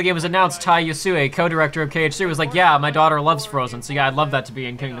year after the game was announced, Tai Yasue, co-director of KH3, was like, yeah, my daughter loves Frozen, so yeah, I'd love that to be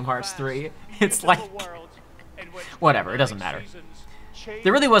in Kingdom Hearts 3. It's like, whatever, it doesn't matter.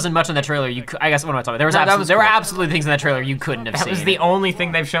 There really wasn't much in that trailer. I guess, what am I talking about? There were absolutely things in that trailer you couldn't have seen. That was the only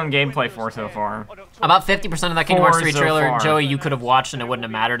thing they've shown gameplay for so far. About 50% of that Kingdom Hearts 3 so trailer, far. Joey, you could have watched and it wouldn't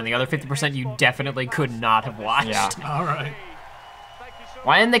have mattered, and the other 50% you definitely could not have watched. Yeah. All right.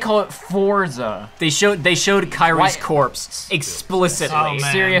 Why didn't they call it Forza? They showed Kyrie's corpse explicitly. Oh,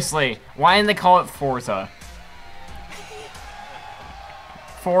 man. Seriously, why didn't they call it Forza?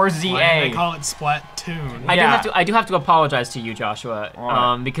 Forza. Why didn't they call it Splatoon? I do have to apologize to you,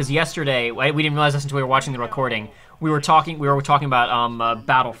 Joshua, because yesterday we didn't realize this until we were watching the recording. We were talking about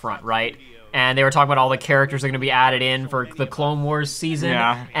Battlefront, right? And they were talking about all the characters that are going to be added in for the Clone Wars season.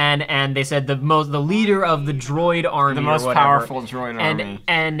 Yeah. And they said the leader of the droid army, the most powerful droid army.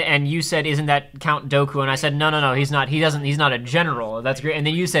 And you said, isn't that Count Dooku? And I said, no, he's not. He's not a general. That's great. And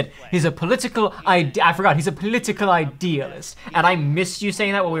then you said, he's a political he's a political idealist. And I missed you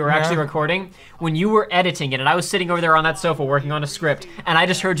saying that while we were actually recording. When you were editing it, and I was sitting over there on that sofa working on a script, and I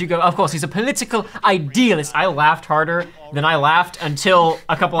just heard you go, of course, he's a political idealist. I laughed harder than I laughed until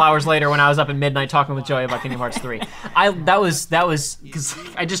a couple hours later when I was up at midnight talking with Joey about Kingdom Hearts 3. That was because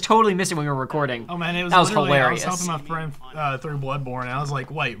I just totally missed it when we were recording. Oh man, that was hilarious. I was helping my friend through Bloodborne, and I was like,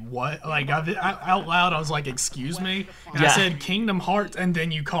 wait, what? Like, out loud, I was like, excuse me? And I said Kingdom Hearts, and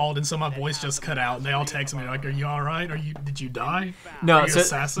then you called, and so my voice just cut out, and they all texted me like, are you all right? Did you die? No, so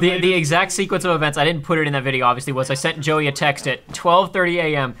the exact sequence of events, I didn't put it in that video, obviously, was I sent Joey a text at 12:30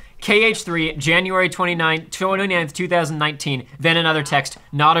 a.m., KH3, January 29th, 2019, then another text,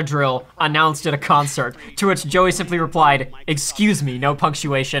 not a drill, announced at a concert, to which Joey simply replied, excuse me, no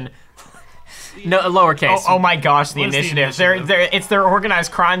punctuation, no lowercase. Oh my gosh, the initiative. It's their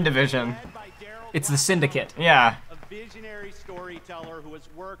organized crime division. It's the syndicate. Yeah. A visionary storyteller who has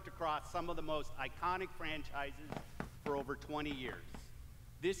worked across some of the most iconic franchises for over 20 years.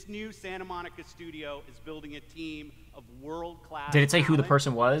 This new Santa Monica studio is building a team of world-class. Did it say who the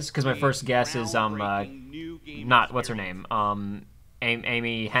person was? Because my first guess is not what's her name,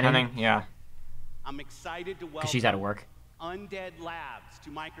 Amy Henning. Yeah. I'm excited to welcome. Because she's out of work. Undead Labs to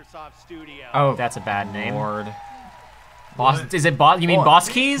Microsoft Studios. Oh, that's a bad name. Lord. Boss, is it boss? You mean boss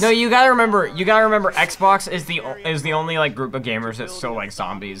keys? No, you gotta remember. Xbox is the only like group of gamers that still like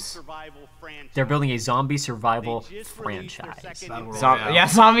zombies. They're building a zombie survival franchise. Yeah,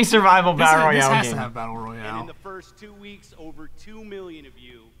 zombie survival battle royale This has game. to have battle royale. And in the first 2 weeks, over 2 million of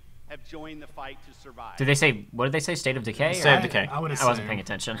you have joined the fight to survive. Did they say? What did they say? State of Decay? State of Decay. I wasn't paying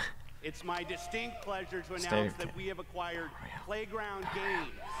attention. It's my distinct pleasure to announce that we have acquired Playground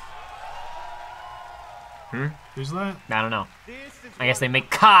Games. Who's that? I don't know. I guess they make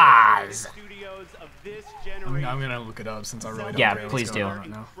cars. I'm gonna look it up since I really don't Yeah, care what's please going do. on right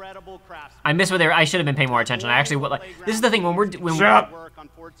now. I miss what they were. I should have been paying more attention. I actually this is the thing when we're work on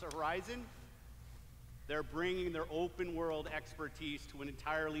Forza Horizon, they're bringing their open world expertise to an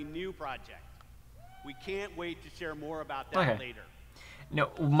entirely new project. We can't wait to share more about that later. No,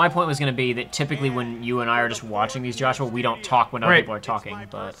 my point was going to be that typically when you and I are just watching these, Joshua, we don't talk when other people are talking.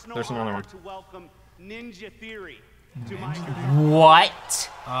 But there's another one. To welcome Ninja Theory to what?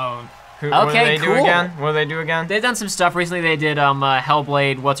 Oh. What do they do again? What do they do again? They've done some stuff recently. They did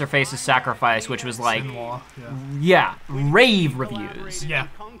Hellblade, What's Her Face's Sacrifice, which was like, rave reviews. Yeah.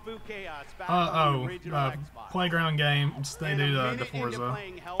 Playground Games. They do the Forza.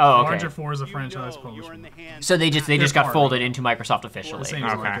 Oh, okay. Larger Forza franchise publisher. So they just got folded into Microsoft officially. Seems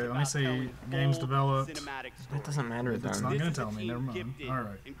like it. Let me see. Games developed. That doesn't matter then. It's not gonna tell me. Never mind. All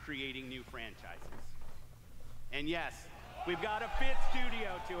right. In creating new franchises. And yes, we've got a fifth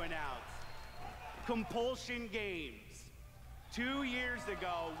studio to announce. Compulsion Games. 2 years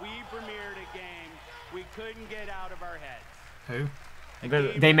ago, we premiered a game we couldn't get out of our heads. Who?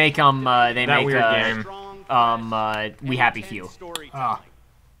 They make We Happy Few.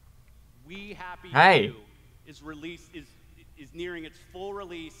 We Happy Few is nearing its full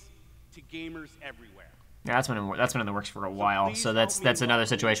release to gamers everywhere. Yeah, that's been in the works for a while. So that's another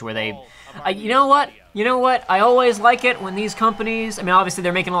situation where they, you know what? I always like it when these companies. I mean, obviously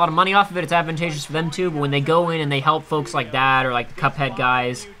they're making a lot of money off of it. It's advantageous for them too. But when they go in and they help folks like that or like the Cuphead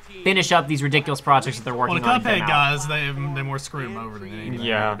guys finish up these ridiculous projects that they're working on. Well, the Cuphead guys, they more screwed them over than anything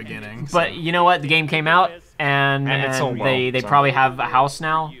at the beginning. So. But you know what? The game came out and they probably have a house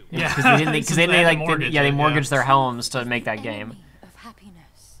now. Yeah, because they mortgaged their homes to make that game.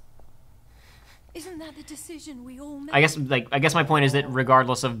 Isn't that the decision we all made? I guess my point is that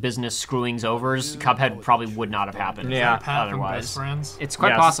regardless of business screwings overs, Cuphead probably would not have happened. Yeah, otherwise, Best Friends? It's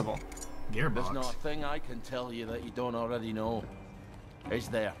quite possible. Gearbox. There's not a thing I can tell you that you don't already know. Is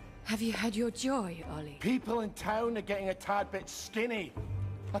there? Have you had your joy, Ollie? People in town are getting a tad bit skinny.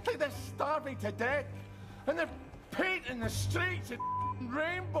 I think they're starving to death, and they're painting the streets in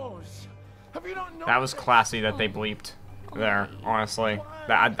rainbows. Have you not noticed? That was classy that they bleeped there. Honestly,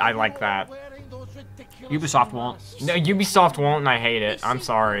 I like that. Ubisoft won't. No, Ubisoft won't, and I hate it. I'm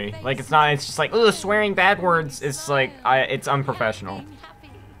sorry. Like, it's not. It's just like, ugh, swearing bad words. It's like, it's unprofessional.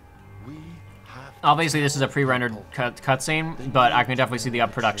 Obviously, this is a pre-rendered cutscene, but I can definitely see the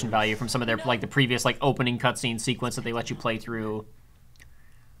up production value from some of their the previous opening cutscene sequence that they let you play through.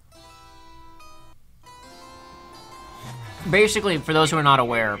 Basically, for those who are not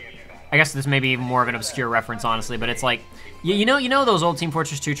aware, I guess this may be even more of an obscure reference, honestly, but it's like, you know those old Team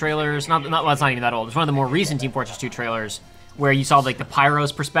Fortress 2 trailers? Well, it's not even that old. It's one of the more recent Team Fortress 2 trailers where you saw the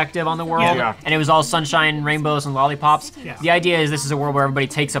Pyro's perspective on the world, and it was all sunshine, rainbows, and lollipops. Yeah. The idea is this is a world where everybody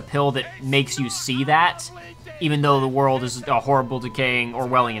takes a pill that makes you see that, even though the world is a horrible, decaying,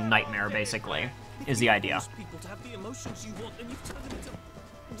 Orwellian nightmare, basically, is the idea.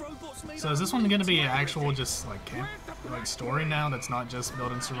 So is this one going to be actual just story now that's not just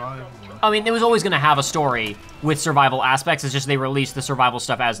build and survive? Or? I mean, it was always going to have a story with survival aspects. It's just they released the survival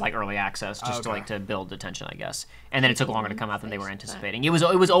stuff as early access, just to build attention, I guess. And then it took longer to come out than they were anticipating. It was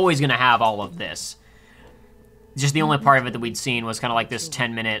always going to have all of this. Just the only part of it that we'd seen was kind of this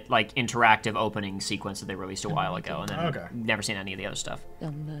 10-minute interactive opening sequence that they released a while ago, and then never seen any of the other stuff.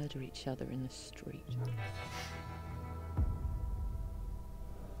 They'll murder each other in the street.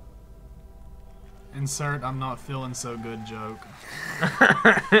 Insert I'm not feeling so good joke.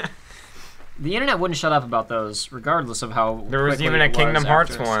 The internet wouldn't shut up about those, regardless of how there was even a Kingdom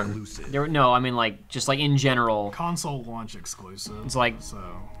Hearts one. No, I mean just in general. Console launch exclusive. It's like so.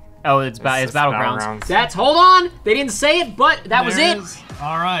 Oh, it's Battlegrounds. That's hold on. They didn't say it, but that was it.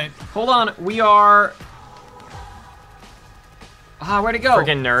 All right. Hold on. We are. Where'd it go?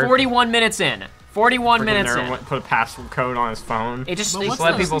 Freaking nerd. 41 minutes in. 41 minutes in. Put a password code on his phone. It just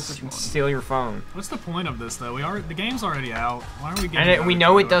let people steal your phone. What's the point of this though? The game's already out. Why are we getting? And we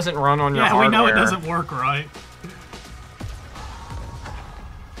know it doesn't run on your hardware. Yeah, we know it doesn't work right.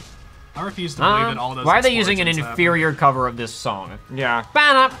 I refuse to believe that all those. Why are they using an explosions inferior cover of this song? Yeah.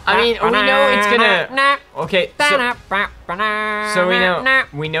 I mean, we know it's gonna. Okay. So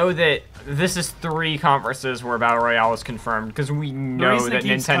we know that this is 3 conferences where Battle Royale is confirmed because we know that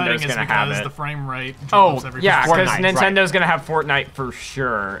Nintendo's gonna have it. The frame rate Oh, every yeah, because Fortnite, Nintendo's gonna have Fortnite for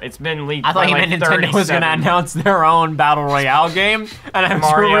sure. It's been leaked. I thought you by, meant like, Nintendo was gonna 37. announce their own Battle Royale game, and I'm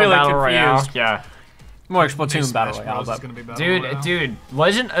Mario really Battle confused. Royale. Yeah. More Splatoon Battle Royale, but Dude,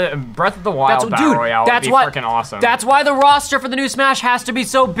 Legend Breath of the Wild Battle Royale would be freaking awesome. That's why the roster for the new Smash has to be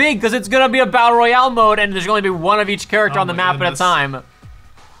so big, because it's gonna be a Battle Royale mode, and there's gonna be one of each character on the map at a time.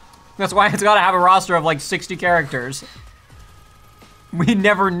 That's why it's gotta have a roster of like 60 characters. We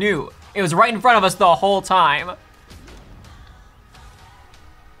never knew. It was right in front of us the whole time.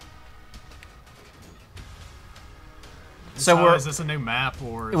 So is this a new map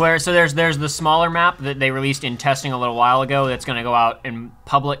or? So there's the smaller map that they released in testing a little while ago that's going to go out in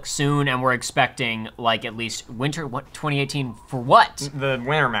public soon, and we're expecting like at least winter 2018 for what? The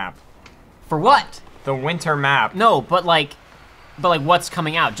winter map. For what? The winter map. No, but like what's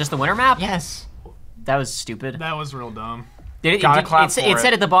coming out? Just the winter map? Yes. That was stupid. That was real dumb. It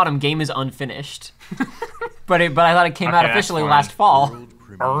said at the bottom, game is unfinished. but I thought it came out officially last fall.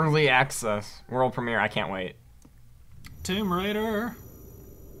 Early access, world premiere. I can't wait. Tomb Raider.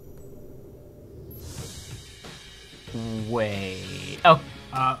 Wait. Oh.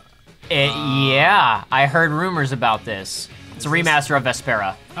 Yeah, I heard rumors about this. It's a remaster of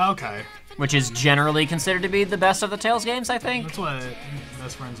Vespera. Okay. Which is generally considered to be the best of the Tales games, I think. That's what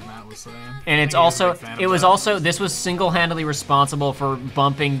best friends Matt was saying. And it's also, this was single-handedly responsible for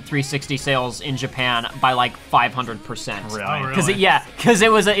bumping 360 sales in Japan by like 500%. Really? Because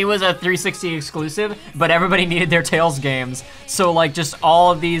it was a 360 exclusive, but everybody needed their Tales games. So like just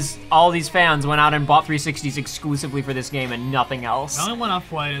all these fans went out and bought 360s exclusively for this game and nothing else. The only one I've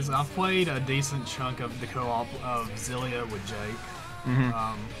played is I've played a decent chunk of the co-op of Zillia with Jake.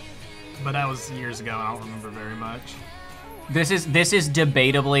 But that was years ago. I don't remember very much. This is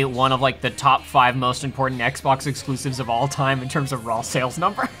debatably one of like the top 5 most important Xbox exclusives of all time in terms of raw sales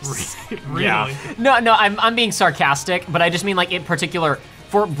numbers. Really? Yeah. No, I'm being sarcastic, but I just mean like in particular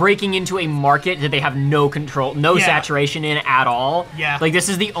for breaking into a market that they have no control, no saturation in at all. Yeah. Like this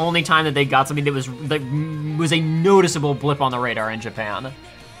is the only time that they got something that was a noticeable blip on the radar in Japan.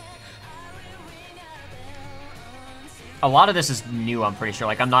 A lot of this is new, I'm pretty sure.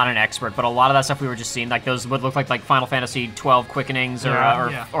 Like, I'm not an expert, but a lot of that stuff we were just seeing, like, those would look like Final Fantasy 12 quickenings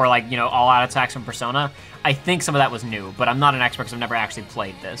or like, you know, all-out attacks from Persona. I think some of that was new, but I'm not an expert because I've never actually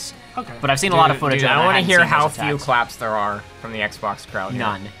played this. Okay. But I've seen a lot of footage of it. I want to hear how few claps there are from the Xbox crowd.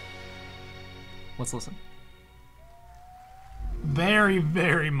 None. Let's listen. Very,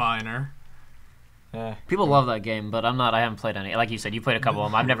 very minor. People love that game, but I haven't played any. Like you said, you played a couple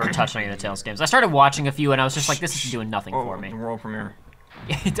of them. I've never touched any of the Tales games. I started watching a few, and I was just like, this is doing nothing for me. The world premiere.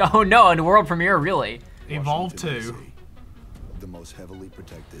 Oh no, and world premiere, really? Evolve 2. The most heavily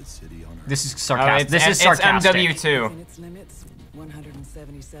protected city on Earth. This is sarcastic. This is sarcastic. It's MW2. Its limits,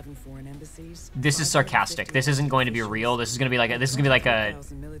 177 foreign embassies. This is sarcastic. This isn't going to be real. This is going to be like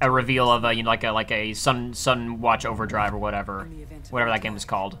a reveal of a, you know, like a Sun Watch Overdrive or whatever that game was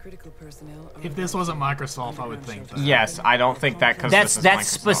called. If this wasn't Microsoft, I would think that. Yes, I don't think that because that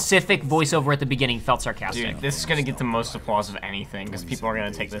specific voiceover at the beginning felt sarcastic. Dude, this is gonna get the most applause of anything because people are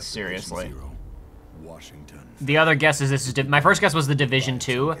gonna take this seriously. Washington. The other guess is this is my first guess was The Division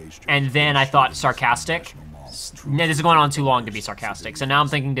 2, and then I thought sarcastic. No, this is going on too long to be sarcastic, so now I'm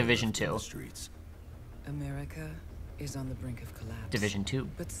thinking Division 2. America is on the brink of collapse. Division 2.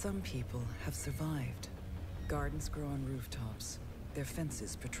 But some people have survived. Gardens grow on rooftops, their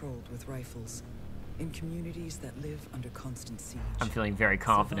fences patrolled with rifles, in communities that live under constant siege. I'm feeling very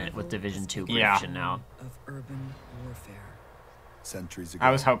confident with Division 2 prediction now. Of urban warfare. Centuries ago,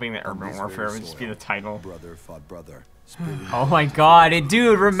 I was hoping that Urban Warfare would just be the title. Brother fought brother. Oh my god,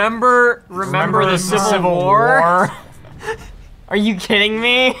 dude, remember the Civil War? Are you kidding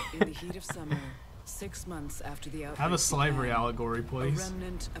me? In the heat of summer, 6 months after the outbreak, have a slavery allegory, please. A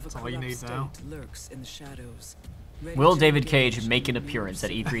remnant of That's all you need now. Lurks in the shadows. Will David Cage make an appearance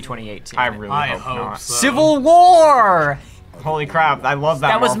at E3 2018? I really hope not. So. Civil War! Holy crap, I love that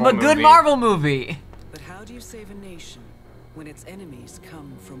That was a good Marvel movie. But how do you save a nation when its enemies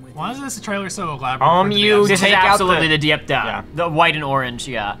come from within? Why is this trailer so elaborate? This is take out absolutely the white and orange,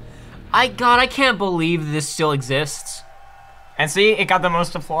 yeah. I can't believe this still exists. And see, it got the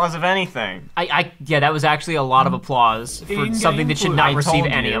most applause of anything. Yeah, that was actually a lot of applause for something that should not receive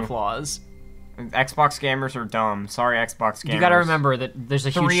any applause. Xbox gamers are dumb. Sorry, Xbox gamers. You gotta remember that there's a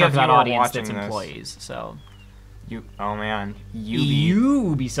huge chunk of that audience that's employees, so. Oh man,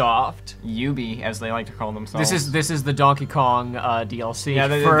 Ubi. Ubisoft. Ubi, as they like to call themselves. This is the Donkey Kong DLC. Yeah,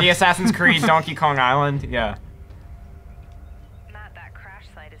 the Assassin's Creed Donkey Kong Island. Yeah. Matt, that crash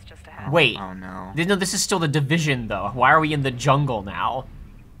site is just ahead. Wait. Oh no. No, this is still the Division though. Why are we in the jungle now?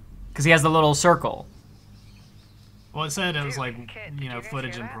 Because he has the little circle. Well, it said it was like, you know,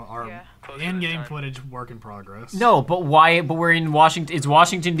 footage or in-game footage, work in progress. No, but why? But we're in Washington. Is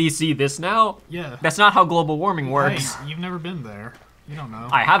Washington D.C. this now? Yeah. That's not how global warming works. Hey, you've never been there. You don't know.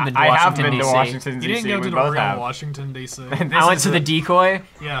 I have been to Washington, D.C. You didn't go to the real Washington, D.C. I went to the decoy.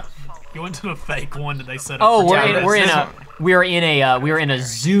 Yeah. You went to the fake one that they set up. Oh, we're in a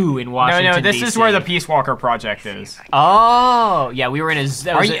zoo in Washington. No, this DC. is where the Peace Walker Project is. Oh, yeah, we were in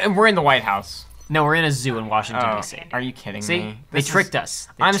a. We're in the White House. No, we're in a zoo in Washington D.C. Are you kidding See? me? They tricked us.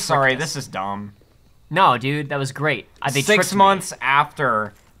 I'm sorry, this is dumb. No, dude, that was great. They 6 months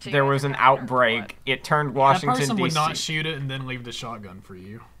after there was an outbreak, it turned Washington D.C. That person would DC. not shoot it and then leave the shotgun for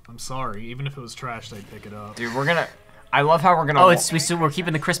you. I'm sorry. Even if it was trash, they'd pick it up. Dude, I love how we're gonna. Oh, we're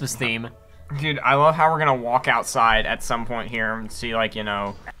keeping the Christmas theme. Dude, I love how we're gonna walk outside at some point here and see, like, you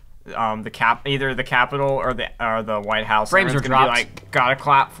know, either the Capitol or the White House. Frames were dropped. Be like, gotta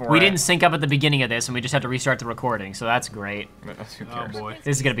clap for it. We didn't sync up at the beginning of this, and we just had to restart the recording, so that's great. Who cares? Oh boy,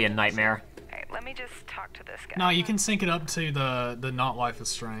 this is gonna be a nightmare. Alright, let me just talk to this guy. No, you can sync it up to the Not Life is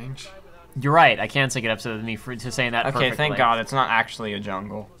Strange. You're right. I can sync it up to saying that. Okay, perfectly. thank God it's not actually a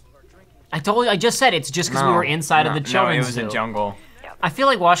jungle. I just said it's just because we were inside of the children's zoo. No, it was a jungle. I feel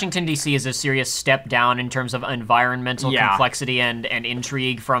like Washington, D.C. is a serious step down in terms of environmental complexity and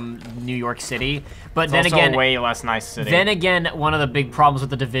intrigue from New York City. But It's then also again, a way less nice city. Then again, one of the big problems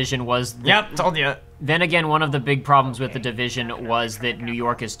with the Division was... told you. Then again, one of the big problems with the Division was that New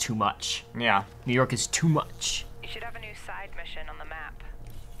York is too much. Yeah. New York is too much. You should have a new side mission on the map.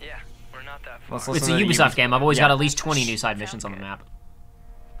 Yeah, we're not that far. It's a Ubisoft game. I've always got at least 20 new side missions on the map.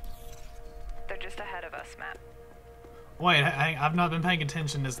 They're just ahead of us, Matt. Wait, I've not been paying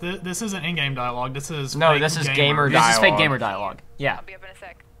attention. This isn't in-game dialogue. This is this is gamer dialogue. This is fake gamer dialogue. Yeah. I'll be up in a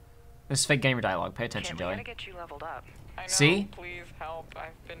sec. This is fake gamer dialogue. Pay attention, Tim, we Joey. gotta get you leveled up. I know, See? Please help.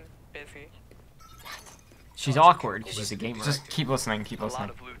 I've been busy. She's awkward because she's a gamer. Just keep listening. Keep listening.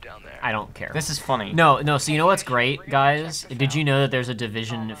 I don't care. This is funny. No. So you know what's great, guys? Did you know that there's a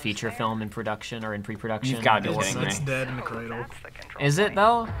Division feature film in production or in pre-production? You've got to be kidding me. It's dead in the cradle. Is it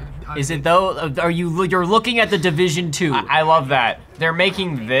though? Is it though? You're looking at the Division 2? I love that. They're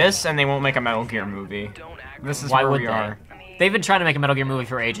making this, and they won't make a Metal Gear movie. This is Why where would we they? are. They've been trying to make a Metal Gear movie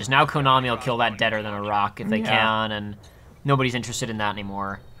for ages. Now Konami will kill that deader than a rock if they can, and nobody's interested in that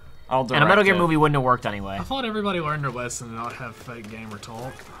anymore. And a Metal Gear movie wouldn't have worked anyway. I thought everybody learned their lesson and not have fake gamer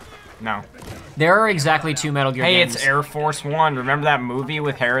talk. No. There are exactly 2 Metal Gear games. Hey, it's Air Force One. Remember that movie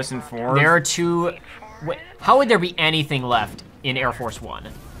with Harrison Ford? There are 2... Wait, how would there be anything left in Air Force One?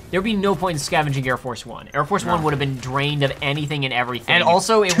 There'd be no point in scavenging Air Force One. Air Force One would have been drained of anything and everything. And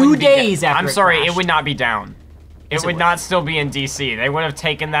also, it 2 days after I'm sorry, crashed. it would not be down. It would not still be in DC. They would have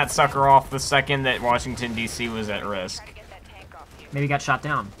taken that sucker off the second that Washington DC was at risk. Maybe got shot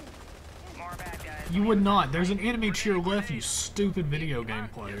down. You would not. There's an enemy to your left, you stupid video game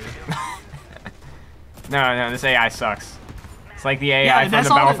player. No, this AI sucks. It's like the AI from the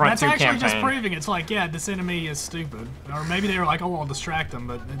Battlefront 2 campaign. That's actually just proving it's like, yeah, this enemy is stupid. Or maybe they were like, oh, I'll distract them,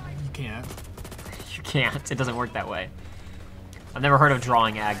 but you can't. You can't. It doesn't work that way. I've never heard of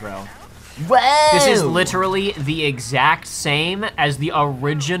drawing aggro. Whoa! This is literally the exact same as the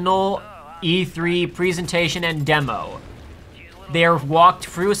original E3 presentation and demo. They walked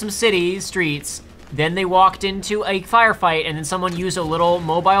through some streets, then they walked into a firefight, and then someone used a little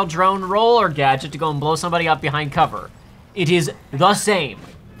mobile drone roller gadget to go and blow somebody up behind cover. It is the same.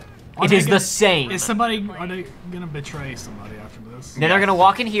 It is the same. Are they gonna betray somebody after this? Then they're gonna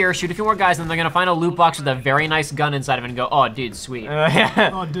walk in here, shoot a few more guys, and then they're gonna find a loot box with a very nice gun inside of it and go, oh, dude, sweet.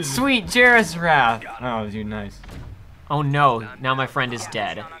 Oh, dude. Sweet Jarrus Wrath. Oh, dude, nice. Oh no, now my friend is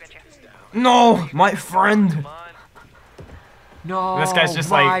dead. No, my friend. No, this guy's just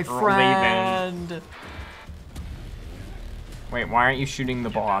my like friend. leaving. Wait, why aren't you shooting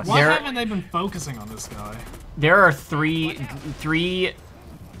the boss? Why haven't they been focusing on this guy? There are three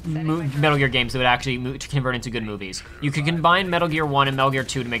Metal Gear games that would actually convert into good movies. You could combine Metal Gear 1 and Metal Gear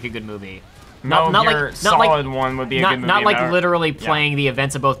 2 to make a good movie. Metal Gear Solid 1 would be a good movie. Not like literally playing the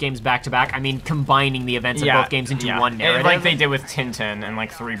events of both games back to back. I mean combining the events of both games into one narrative. Like they did with Tintin and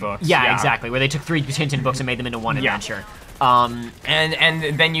like 3 books. Yeah, exactly. Where they took 3 Tintin books and made them into one adventure. And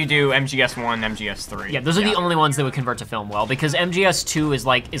then you do MGS1, MGS3. Yeah, those are the only ones that would convert to film well, because MGS2 is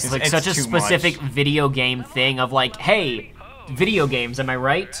like such a specific video game thing of like, hey, video games, am I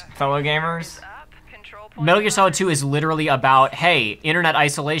right? Fellow gamers? Metal Gear Solid 2 is literally about, hey, internet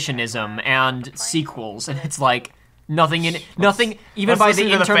isolationism and sequels, and it's like nothing even by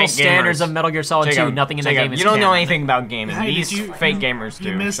the internal standards of Metal Gear Solid 2, nothing in that game is You don't know canon. anything about gaming. Hey, These fake gamers do.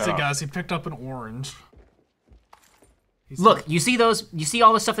 You missed Shut it, up. guys. He picked up an orange. Look, you see those? You see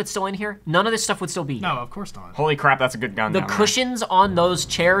all the stuff that's still in here? None of this stuff would still be here. No, of course not. Holy crap, that's a good gun. The down there. cushions on those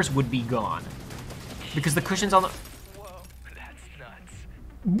chairs would be gone. Because the cushions on the...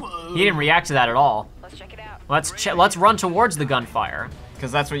 He didn't react to that at all. Let's check it out. Let's run towards the gunfire.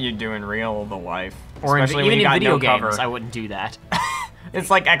 Because that's what you do in real life. Or Especially when even you in got video no games, cover. I wouldn't do that. It's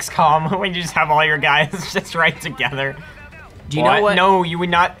like XCOM when you just have all your guys just right together. Do you know what? No, you would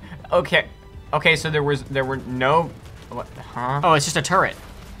not. Okay, so there were no. What? Huh? Oh, it's just a turret,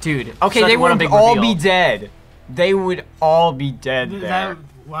 dude. Okay, they would all be dead. They would all be dead there.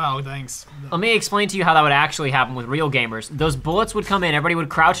 Wow, thanks. Let me explain to you how that would actually happen with real gamers. Those bullets would come in, everybody would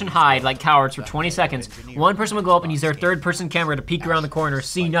crouch and hide like cowards for 20 seconds. One person would go up and use their third-person camera to peek around the corner,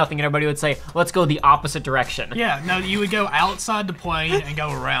 see nothing, and everybody would say, let's go the opposite direction. Yeah, no, you would go outside the plane and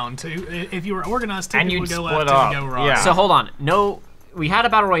go around, too. If you were organized, two And people would you'd go split left, two up. would go right. Yeah. So hold on. No, we had a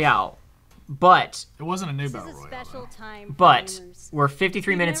Battle Royale, but... It wasn't a new Battle Royale. But we're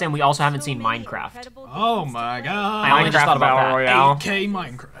 53 minutes in, we also haven't seen Minecraft. Oh my god. I only just thought about that. Royale. 8K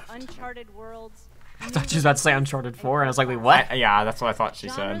Minecraft. Uncharted worlds. I thought she was about to say Uncharted 4, and I was like, wait, what? Yeah, that's what I thought she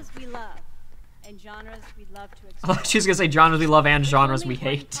said. Genres we love, and genres we love to I explore. thought she was going to say genres we love and genres we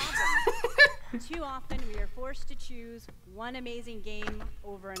hate. Too often we are forced to choose one amazing game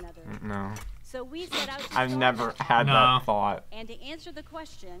over another. No. So we set out to I've solve never that had that thought. And to answer the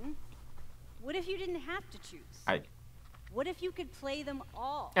question, what if you didn't have to choose? What if you could play them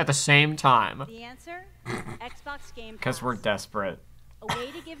all? At the same time. The answer? Xbox Game Pass. Because we're desperate. A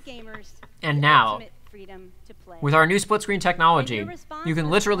way to give gamers And the now, ultimate freedom to play. with our new split-screen technology, you can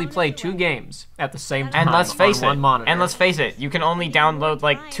literally play 2 games at the same time And let's face on one it. monitor. And let's face it. You can only download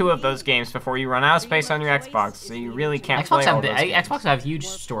like 2 of those games before you run out of space on your Xbox. So you really can't play all those games. Xbox have huge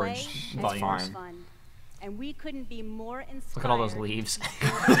storage That's volumes. fine. And we couldn't be more inspired. Look at all those leaves.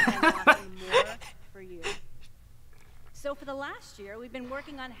 For you. So for the last year, we've been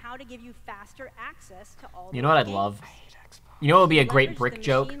working on how to give you faster access to all. You know what I'd love? You know what would be a great brick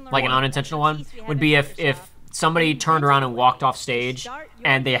joke, like an unintentional one, would be if somebody turned around and walked off stage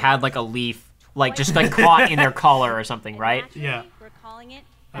and they had like a leaf, like just like caught in their collar or something, right? Yeah.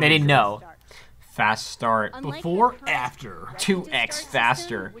 They didn't know. Fast start. Before, after. 2x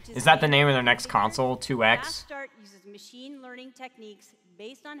faster. Is that the name of their next console? 2x? Fast Start uses machine learning techniques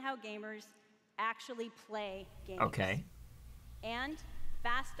based on how gamers actually play games. Okay. And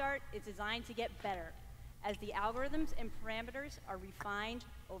Fast Start is designed to get better as the algorithms and parameters are refined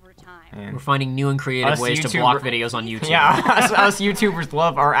over time. We're finding new and creative ways to block videos on YouTube. Yeah, us YouTubers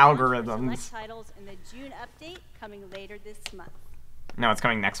love our algorithms. Select titles in the June update coming later this month. No, it's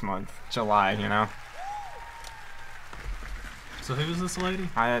coming next month. July, you know? So who's this lady?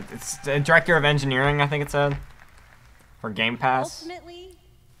 It's the director of engineering, I think it said. For Game Pass. Ultimately,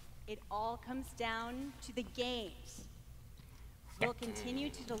 it all comes down to the games. We'll continue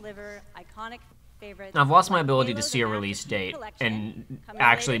to deliver iconic favorites. I've lost my like ability to Halo's see a Master release Chief date Collection, and coming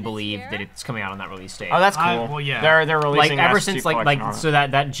actually later this believe year. that it's coming out on that release date. Oh, that's cool. Well, yeah. They're Like releasing ever Master since Chief like Collection on it. so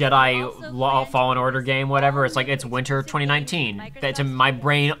that Jedi Fallen Order game, whatever, it's like it's winter 2019. That to my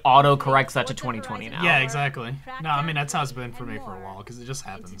brain auto corrects that to 2020 now. Yeah, exactly. No, I mean that's how it's been for me for a while because it just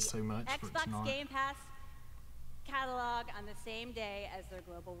happens too much. but it's Xbox not. Game Pass catalog on the same day as their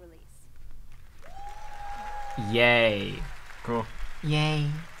global release. Yay. Cool. Yay.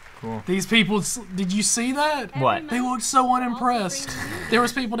 Cool. These people, did you see that? What? They looked so unimpressed. There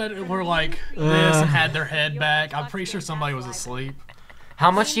was people that were like this and had their head back. I'm pretty sure somebody was asleep.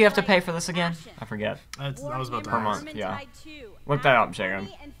 How much do you have to pay for this again? I forget. I was about to Per ask. month, yeah. Look that up, Jacob.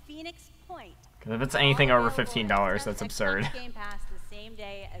 Because if it's anything over $15, that's absurd. Game Pass the same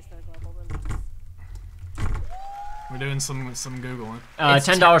day as their global release. We're doing some Googling.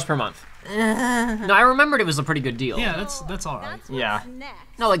 $10 per month. No, I remembered it was a pretty good deal. Yeah, that's all right. Yeah.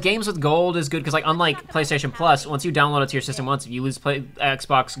 No, like games with gold is good because like unlike PlayStation Plus, once you download it to your system once, if you lose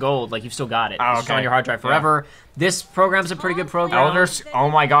Xbox Gold, like you've still got it. Oh, It's just on okay. your hard drive forever. This program's a pretty good program. Oh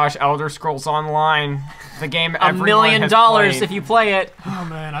my gosh, Elder Scrolls Online. The game $1 everyone million has played. if you play it. Oh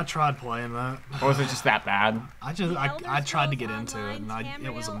man, I tried playing that. Or was it just that bad? I tried to get into it and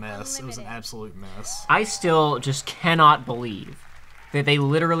it was a mess. It was an absolute mess. I still just cannot believe that they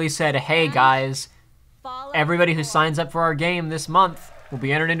literally said, hey guys, everybody who signs up for our game this month will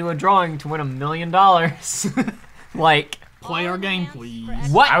be entered into a drawing to win $1 million. Like, play our game, please.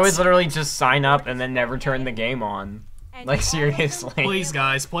 What? I would literally just sign up and then never turn the game on. Like, seriously. Please,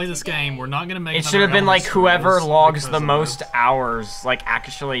 guys, play this game. We're not gonna make. It should have been like whoever logs the most hours, like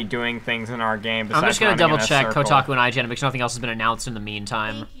actually doing things in our game. I'm just gonna besides double running in a check circle. Kotaku and IGN, make sure nothing else has been announced in the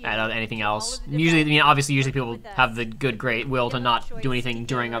meantime. And anything else. Usually, I mean, obviously, usually people have the great will to not do anything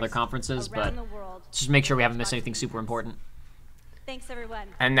during other conferences, but just make sure we haven't missed anything super important. Thanks, everyone.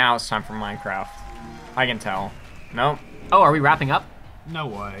 And now it's time for Minecraft. I can tell. Nope. Oh, are we wrapping up? No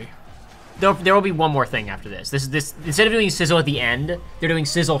way. There will be one more thing after this. This instead of doing Sizzle at the end, they're doing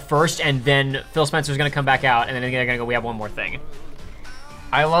Sizzle first, and then Phil Spencer's gonna come back out, and then they're gonna go, we have one more thing.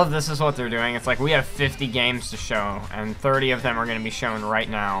 I love this is what they're doing. It's like we have 50 games to show, and 30 of them are gonna be shown right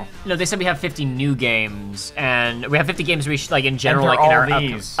now. No, they said we have 50 new games, and we have 50 games like in general, And like they're in all our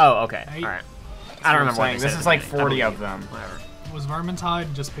these. Oh, okay, all right. I don't remember what they said. This is like 40 of them. Whatever. Was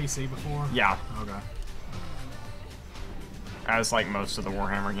Vermintide just PC before? Yeah. Okay. As like most of the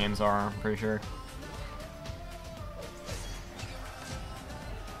Warhammer games are, I'm pretty sure.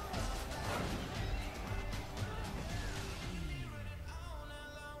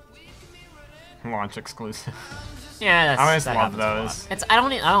 Launch exclusive. Yeah, that's, I always that love happens a lot. those. It's I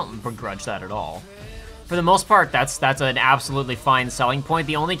don't begrudge that at all. For the most part, that's an absolutely fine selling point.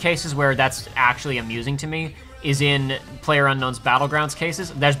 The only cases where that's actually amusing to me is in PlayerUnknown's Battlegrounds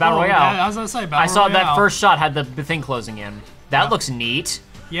cases. There's Battle Royale. Yeah, I was gonna say Battle I saw Royale. that first shot had the thing closing in. That looks neat.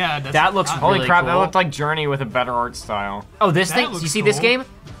 Yeah, that looks Holy really crap, cool. that looked like Journey with a better art style. Oh, this That thing. looks You see this cool. game?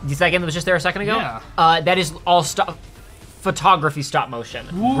 You see that game that was just there a second ago? Yeah. That is all photography stop motion.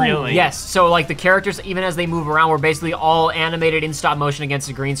 Ooh. Really? Yes. So like the characters, even as they move around, were basically all animated in stop motion against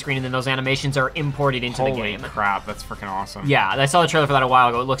a green screen, and then those animations are imported into the Holy game. crap, that's freaking awesome. Yeah, I saw the trailer for that a while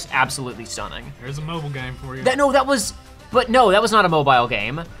ago. It looks absolutely stunning. There's a mobile game for you. That was not a mobile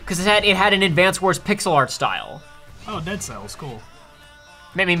game because it had an Advance Wars pixel art style. Oh, Dead Cells, cool.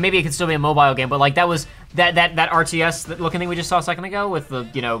 Maybe it could still be a mobile game, but like that was that RTS looking thing we just saw a second ago with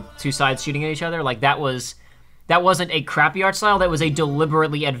the two sides shooting at each other. Like that wasn't a crappy art style. That was a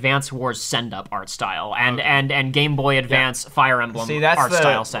deliberately Advance Wars send up art style and Game Boy Advance Fire Emblem art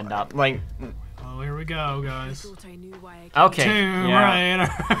style send up. Like, oh, here we go, guys. Okay. Tomb Raider.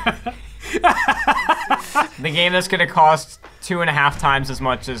 The game that's gonna cost 2.5 times as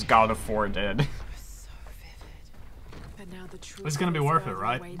much as God of War did. It's gonna be worth it,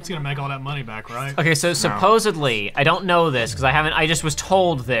 right? It's gonna make all that money back, right? Okay, so supposedly, I don't know this because I just was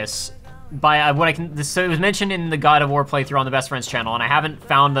told this by what I can. So it was mentioned in the God of War playthrough on the Best Friends channel, and I haven't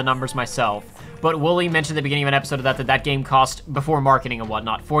found the numbers myself. But Wooly mentioned at the beginning of an episode of that game cost, before marketing and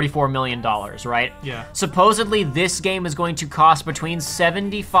whatnot, $44 million, right? Yeah. Supposedly, this game is going to cost between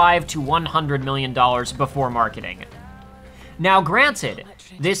 $75 to $100 million before marketing. Now, granted,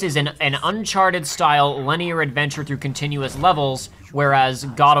 this is an Uncharted-style linear adventure through continuous levels, whereas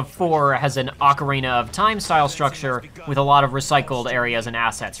God of War has an Ocarina of Time-style structure with a lot of recycled areas and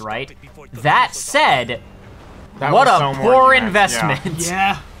assets, right? That said, what a poor investment.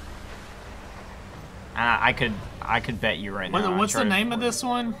 Yeah. I could bet you right now. What's the name of this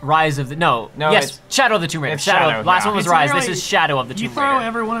one? Rise of the yes, Shadow of the Tomb Raider. It's Shadow, Last one was Rise. Literally, This is Shadow of the Tomb You Raider. throw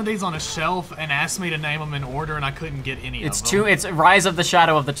every one of these on a shelf and ask me to name them in order, and I couldn't get any of them. It's Rise of the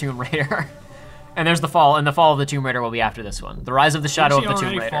Shadow of the Tomb Raider. And there's the Fall, and the Fall of the Tomb Raider will be after this one. The Rise of the Shadow of the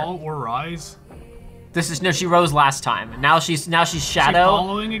Tomb Raider. Fall or Rise? This is she rose last time. Now she's Shadow. She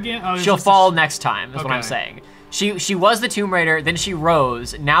following again? Oh, She'll fall next time. Is what I'm saying. She was the Tomb Raider, then she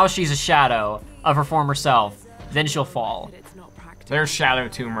rose. Now she's a shadow of her former self. Then she'll fall. There's Shadow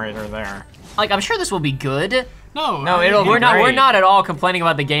Tomb Raider there. Like I'm sure this will be good. No, it'll be We're great. not at all complaining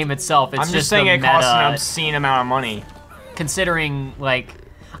about the game itself. It's I'm just saying the it costs an meta, obscene amount of money. considering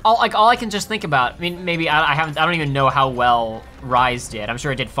all I can just think about. I mean, maybe I don't even know how well Rise did. I'm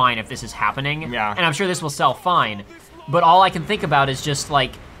sure it did fine if this is happening. Yeah. And I'm sure this will sell fine. But all I can think about is just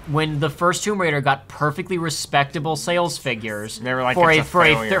like when the first Tomb Raider got perfectly respectable sales figures They were like, for it's a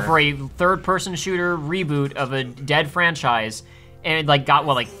failure. for a third-person shooter reboot of a dead franchise, and it like got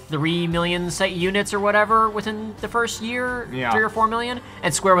 3 million units or whatever within the first year, Yeah. 3 or 4 million,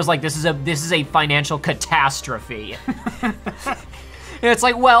 and Square was like, this is a financial catastrophe. And it's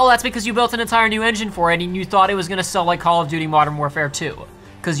like, well, that's because you built an entire new engine for it and you thought it was gonna sell like Call of Duty Modern Warfare 2,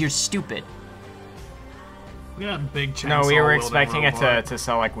 because you're stupid. We got a big chainsaw No, we were wielding expecting it robot. to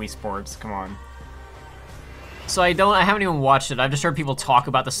sell like Wii Sports. Come on. So I haven't even watched it. I've just heard people talk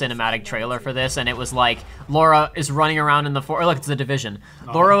about the cinematic trailer for this, and it was like Laura is running around in the forest. Look, it's The Division.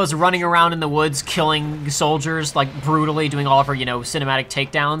 Laura is running around in the woods, killing soldiers like brutally, doing all of her cinematic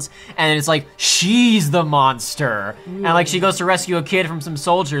takedowns, and it's like she's the monster, and like she goes to rescue a kid from some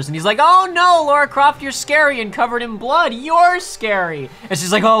soldiers, and he's like, "Oh no, Laura Croft, you're scary and covered in blood. You're scary," and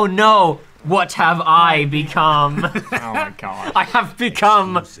she's like, "Oh no, What have I become? Oh my god. I have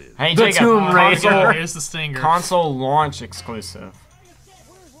become Hey, the Jacob, Tomb Raider. Here's the stinger. Console launch exclusive.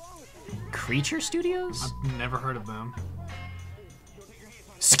 Creature Studios? I've never heard of them.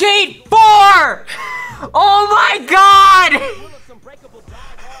 Skate 4! Oh my god!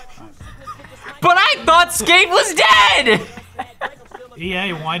 But I thought Skate was dead!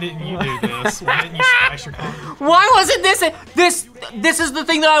 EA, why didn't you do this? Why didn't you smash your console? Why wasn't this is the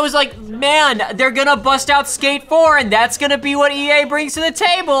thing that I was like, man, they're gonna bust out Skate 4 and that's gonna be what EA brings to the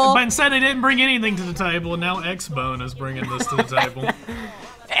table. But instead they didn't bring anything to the table, and now Xbone is bringing this to the table.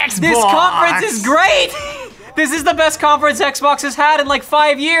 Xbox! This conference is great! This is the best conference Xbox has had in like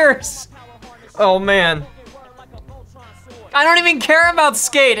 5 years. Oh man. I don't even care about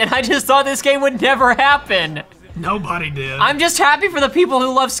Skate, and I just thought this game would never happen. Nobody did. I'm just happy for the people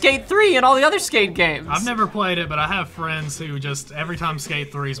who love Skate 3 and all the other Skate games. I've never played it, but I have friends who just, every time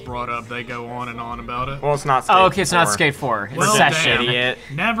Skate 3 is brought up, they go on and on about it. Well, it's not Skate 4. Oh, okay, it's not Skate 4. It's Well, Session. Idiot.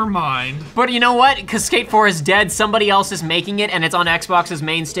 Never mind. But you know what? Because Skate 4 is dead, somebody else is making it, and it's on Xbox's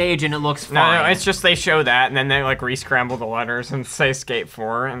main stage, and it looks fine. No, it's just they show that, and then they like re-scramble the letters and say Skate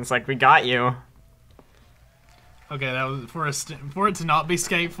 4, and it's like, we got you. Okay, that was for it to not be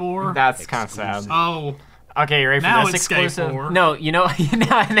Skate 4. That's kind of sad. Oh. Okay, you ready for Now this it's Skate exclusive? 4. No, you know,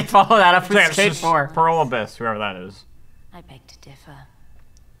 and they follow that up with Yeah, it's Skate just 4. Pearl Abyss, whoever that is. I beg to differ.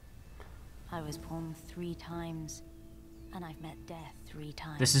 I was born 3 times, and I've met death 3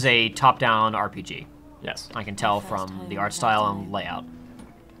 times. This is a top-down RPG. Yes. I can tell from the art style and layout.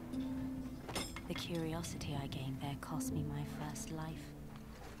 The curiosity I gained there cost me my first life.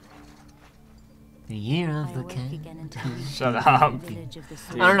 The year of the cat. Shut up. I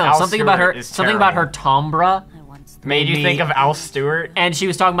don't know, something about her timbre made you think of Al Stewart. And she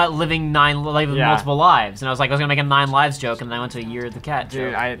was talking about living multiple lives, and I was like, I was gonna make a 9 lives joke, and then I went to a Year of the Cat joke.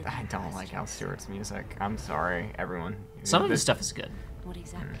 Dude, I don't like Al Stewart's music. I'm sorry, everyone. Some of his stuff is good.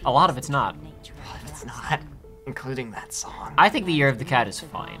 A lot of it's not. It's not, including that song. I think the Year of the Cat is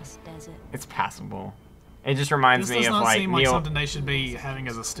fine. It's passable. It just reminds This me does of not like seem like Neil. something they should be having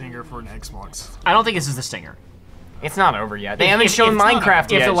as a stinger for an Xbox. I don't think this is the stinger. It's not over yet. They haven't shown Minecraft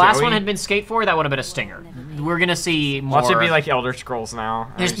yet. If the last Joey. one had been Skate 4, that would have been a stinger. We're gonna see more. Watch it be like Elder Scrolls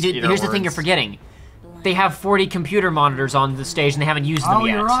now. Here's the thing you're forgetting. They have 40 computer monitors on the stage and they haven't used them Oh,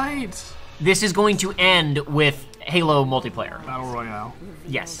 yet. you're right. This is going to end with Halo multiplayer. Battle Royale.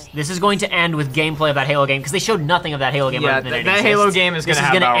 Yes, this is going to end with gameplay of that Halo game because they showed nothing of that Halo game. Yeah, other than it that exists. Halo game is gonna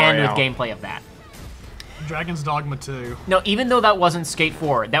have This is Battle gonna end with Royale. gameplay of that. Dragon's Dogma 2. No, even though that wasn't Skate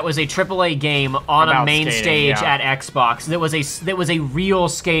 4, that was a AAA game on a About main skating, stage yeah. at Xbox. That was a real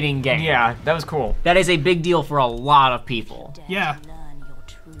skating game. Yeah, that was cool. That is a big deal for a lot of people. Yeah.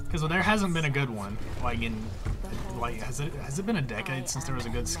 Because there hasn't been a good one. Like in, has it been a decade since there was a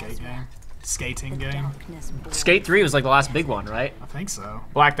good skating game? Skate 3 was like the last big one, right? I think so.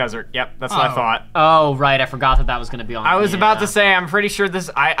 Black Desert. Yep, that's what I Oh. thought. Oh, right. I forgot that was going to be on. I was yeah. about to say, I'm pretty sure this.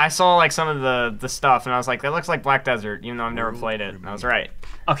 I saw like some of the stuff, and I was like, that looks like Black Desert, even though I've never played it. And I was right.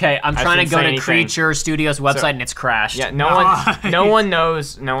 Okay, I'm I trying to didn't go say to anything. Creature Studios website So- and it's crashed. Yeah, no one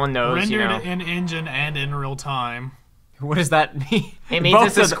knows. No one knows. Rendered You know. in engine and in real time. What does that mean? It means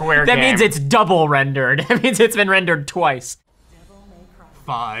it's a square That game. means it's double rendered. It means it's been rendered twice.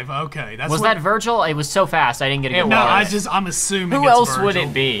 5. Okay, that's Was what, that Virgil? It was so fast. I didn't get a good No, look. I'm assuming. Who it's else would Virgil.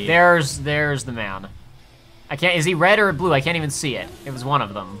 it be? There's the man. I can't. Is he red or blue? I can't even see it. It was one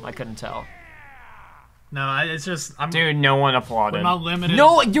of them. I couldn't tell. No, it's just Dude, no one applauded. I'm not limited.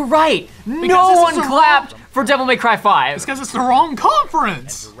 No, you're right. No this one is the clapped for Devil May Cry 5. It's because it's the wrong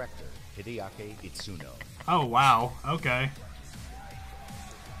conference. Director Hideaki Itsuno. Oh wow. Okay.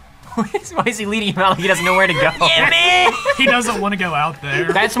 Why is he leading him out like he doesn't know where to go? He doesn't want to go out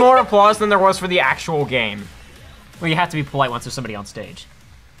there. That's more applause than there was for the actual game. Well, you have to be polite once there's somebody on stage.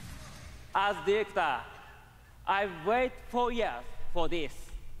 As director, I've waited 4 years for this.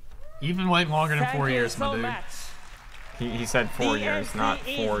 You've been waiting longer than 4 Thank you years, so my dude. much. He said 4 years, not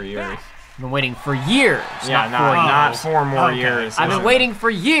 4 years. I've been waiting for years. Yeah, not 4 years. not 4 more Okay. years. I've been waiting for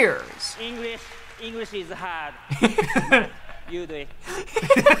years. English is hard. You do it.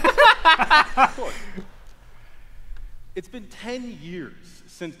 It's been 10 years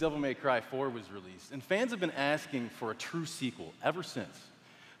since Devil May Cry 4 was released, and fans have been asking for a true sequel ever since.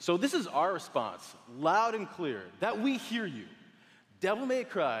 So this is our response, loud and clear, that we hear you. Devil May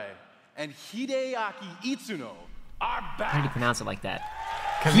Cry and Hideaki Itsuno are How do you back. pronounce it like that?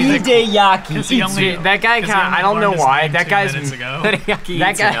 Because he only- Dude, that guy because he only I don't know learned his why. name That 2 guy's minutes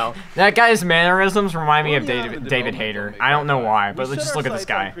ago. that guy's mannerisms remind me of Early on in the David development Hayter. of Devil May I don't know Cry, why, we but let's set just our look at this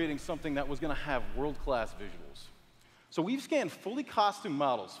sights on guy. creating something that was going to have world-class visuals. So we've scanned fully costumed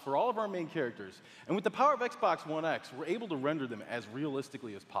models for all of our main characters, and with the power of Xbox One X, we're able to render them as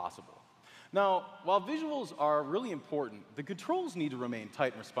realistically as possible. Now, while visuals are really important, the controls need to remain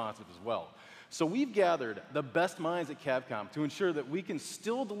tight and responsive as well. So we've gathered the best minds at Capcom to ensure that we can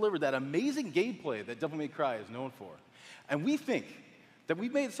still deliver that amazing gameplay that Devil May Cry is known for. And we think that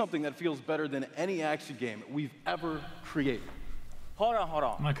we've made something that feels better than any action game we've ever created. Hold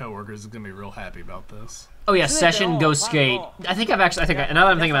on. My coworkers are gonna be real happy about this. Oh yeah, Session Ghost Skate. Now that I'm thinking about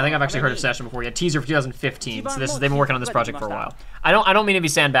it, I think I've actually heard of Session before. Yeah, teaser for 2015. So they've been working on this project for a while. I don't mean to be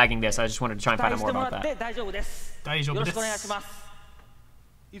sandbagging this. I just wanted to try and find out more about that.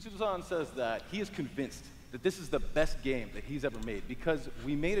 Itsuto-san says that he is convinced that this is the best game that he's ever made because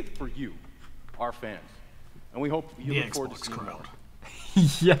we made it for you, our fans. And we hope you look forward to seeing more.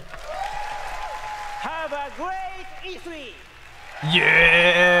 Yeah. Have a great E3!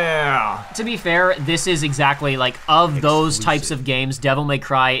 Yeah! To be fair, this is exactly like, of those types of games, Devil May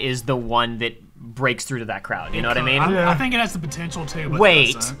Cry is the one that breaks through to that crowd. You know what I mean? I think it has the potential to, but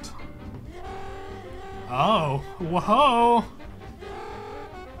wait. Doesn't. Oh, whoa!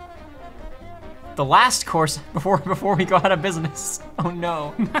 The last course before we go out of business. Oh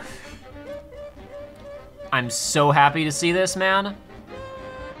no. I'm so happy to see this, man.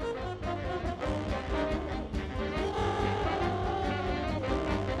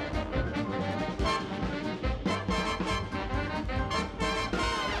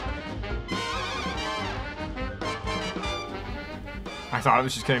 I thought it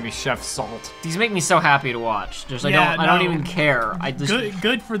was just gonna be Chef Salt. These make me so happy to watch. Just I don't even care. I just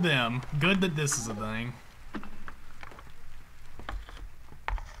good for them. Good that this is a thing.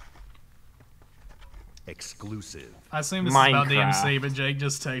 Exclusive. I assume this is about DMC, but Jake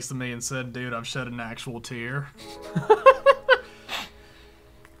just texted me and said, "Dude, I've shed an actual tear."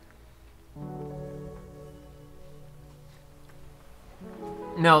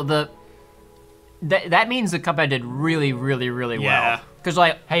 No, that means the Cuphead did really well. Because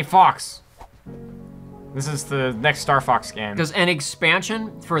like, hey Fox, this is the next Star Fox game. Because an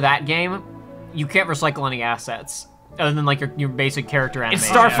expansion for that game, you can't recycle any assets other than like your basic character animation. It's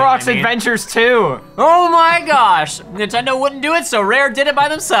Star Fox Adventures 2. Oh my gosh, Nintendo wouldn't do it, so Rare did it by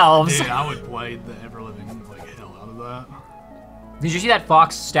themselves. Dude, I would play the ever-living like hell out of that. Did you see that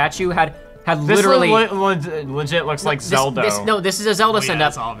Fox statue had this literally legit looks like Zelda. This is a Zelda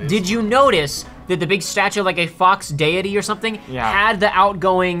send-up. Did you notice that the big statue, like a fox deity or something, had the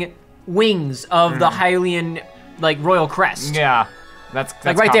outgoing wings of the Hylian like royal crest? Yeah, that's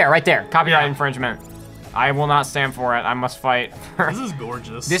like right there. Copyright infringement. I will not stand for it. I must fight. This is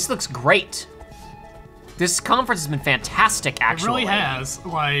gorgeous. This looks great. This conference has been fantastic, actually. It really has.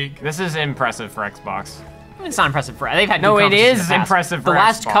 Like, this is impressive for Xbox. It's not impressive for. They've had no. It is impressive for the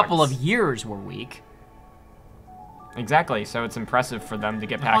last Xbox. couple of years were weak. Exactly. So it's impressive for them to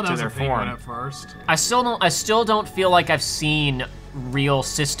get back to their form. At first. I still don't feel like I've seen real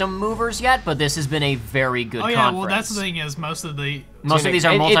system movers yet, but this has been a very good conference. Oh yeah, well that's the thing is most of these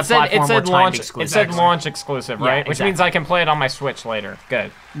are multi-platform or timed exclusive. It said launch exclusive, right? Yeah, Which means I can play it on my Switch later.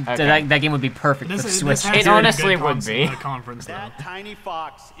 Good. Okay. That game would be perfect for Switch. It honestly would be. That tiny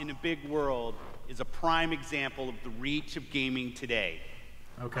fox in a big world is a prime example of the reach of gaming today.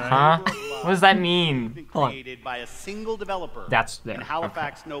 Okay. Huh? What does that mean? Created by a single developer in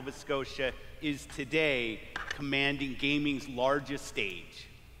Halifax, Nova Scotia, is today commanding gaming's largest stage.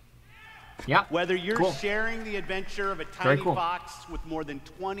 Yeah. Whether you're sharing the adventure of a tiny fox with more than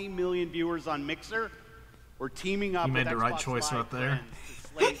 20 million viewers on Mixer, or teaming up with Xbox choice right there. To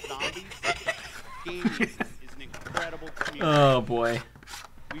slay zombies, gaming is an incredible community. Oh boy.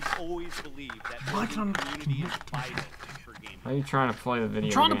 We've always believed that community is vital for gaming. Why are you trying to play the video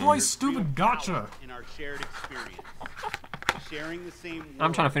I'm trying game? to play stupid gotcha. In our shared experience, sharing the same world,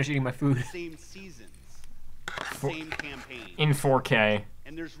 I'm trying to finish eating my food. The same seasons, the same campaign. In 4K.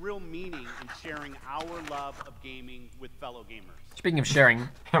 And there's real meaning in sharing our love of gaming with fellow gamers. Speaking of sharing,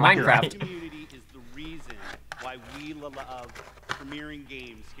 Minecraft. This community is the reason why we love premiering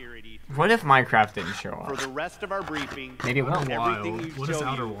games here at E3. What if Minecraft didn't show up? For the rest of our briefing, maybe it will. Everything we what show is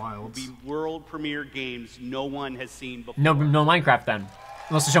Outer you Wilds? will be world premiere games no one has seen before. No Minecraft then.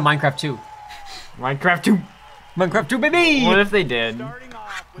 Let's show Minecraft 2. Minecraft 2. Minecraft 2, baby! What if they did?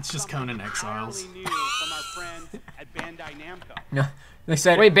 It's just Conan Exiles. From our friends at Bandai Namco. No. They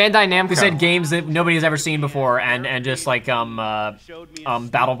said, wait, Bandai Namco. They said games that nobody has ever seen before, and just like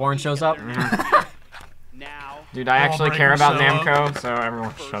Battleborn shows up. Dude, I actually care about Namco, so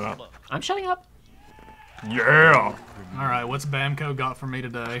everyone shut up. I'm shutting up. Yeah. All right, what's Bamco got for me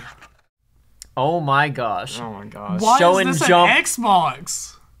today? Oh my gosh. Oh my gosh. Why Show is and this jump. an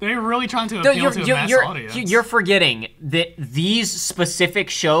Xbox? They're really trying to No, appeal to a mass audience. you're forgetting that these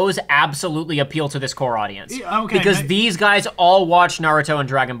specific shows absolutely appeal to this core audience. Yeah, okay, because these guys all watched Naruto and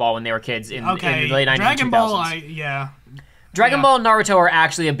Dragon Ball when they were kids in the late 90s Dragon and 2000s. Ball, Dragon Ball and Naruto are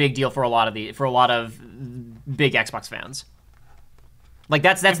actually a big deal for a lot of big Xbox fans. Like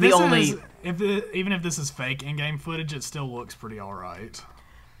that's the only. Even if this is fake in-game footage, it still looks pretty alright.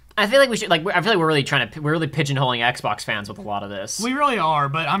 I feel like we should I feel like we're really pigeonholing Xbox fans with a lot of this. We really are,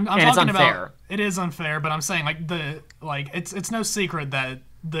 but I'm talking it's unfair. about it is unfair. But I'm saying it's no secret that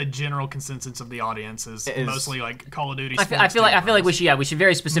the general consensus of the audience is mostly like Call of Duty. I feel like we should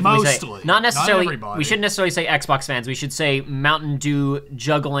very specifically say not necessarily. everybody. We shouldn't necessarily say Xbox fans. We should say Mountain Dew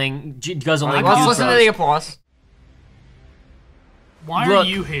guzzling. Let's listen to the applause. Why are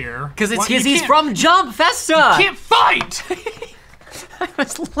you here? Because he's from Jump Festa. You can't fight.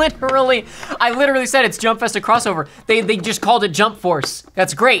 I literally said it's Jump Festa crossover. They just called it Jump Force.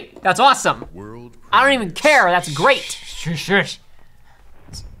 That's great. That's awesome. I don't even care. That's great. Shush.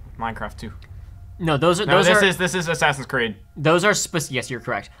 It's Minecraft 2. No, this is Assassin's Creed. Those are yes, you're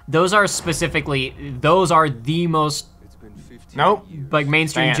correct. Those are the most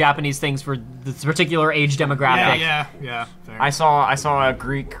mainstream Japanese things for this particular age demographic. Yeah. Fair. I saw a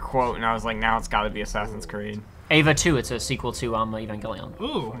Greek quote and I was like, now it's got to be Assassin's Creed. Ava 2, it's a sequel to Evangelion.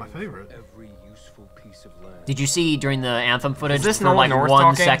 Ooh, my favorite. Did you see during the Anthem footage is this for Nolan North 1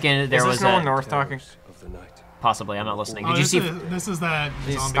 talking? second there was Nolan North talking? Possibly, I'm not listening. Did Oh, you see? This is that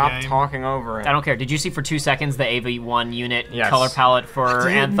zombie Stop game. talking over it. I don't care. Did you see for 2 seconds the AV1 unit color palette for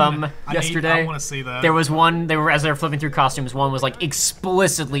Anthem yesterday? I want to see that. There was one. As they were flipping through costumes. One was like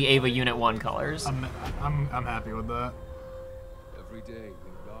explicitly AVA Unit 1 colors. I'm happy with that.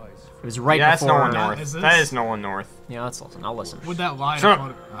 It was right that's before. Nolan North. That is Nolan North. Yeah, let's listen. I'll listen. With that light. Shut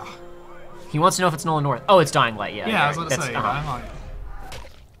up. He wants to know if it's Nolan North. Oh, it's Dying Light. Yeah. Yeah, I was going to say Dying Light.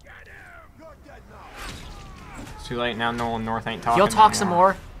 It's too late now. Nolan North ain't talking. He'll talk some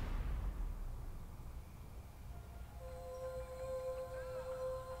more.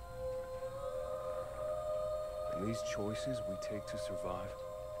 And these choices we take to survive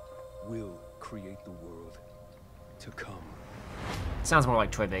will create the world to come. Sounds more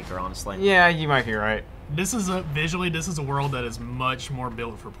like Troy Baker, honestly. Yeah, you might be right. This is a world that is much more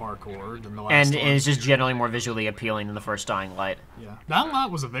built for parkour than the last and one. it's just generally more visually appealing than the first Dying Light. Yeah, Dying Light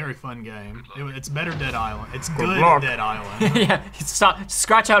was a very fun game. It's better Dead Island. It's Good good luck. Dead Island. Yeah,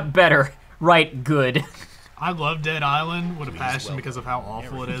 scratch out better, right? Good. I love Dead Island with a passion because of how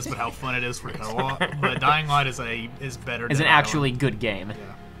awful it is, but how fun it is for co-op. But Dying Light is better. Is an actually good game.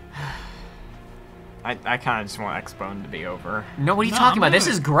 Yeah. I kind of just want X-Bone to be over. No, what are you talking about? This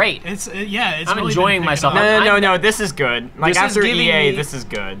is great. It's I'm really enjoying myself. No, this is good. Like after EA, this is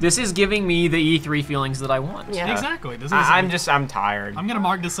good. This is giving me the E3 feelings that I want. Yeah, exactly. I'm tired. I'm gonna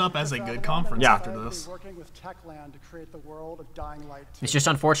mark this up as a good conference after this. Working with Techland to create the world of Dying Light 2. It's just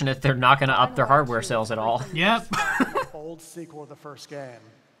unfortunate they're not going to up their hardware sales at all. Yep. A bold sequel to the first game.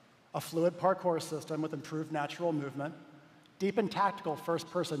 A fluid parkour system with improved natural movement, deep and tactical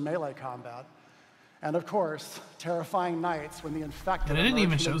first-person melee combat, and of course, terrifying nights when the infected And it didn't even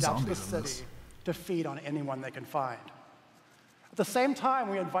emerge from show the depths of zombies the in this. city to feed on anyone they can find. At the same time,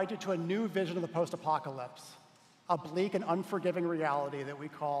 we invite you to a new vision of the post-apocalypse, a bleak and unforgiving reality that we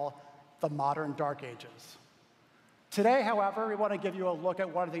call the modern Dark Ages. Today, however, we want to give you a look at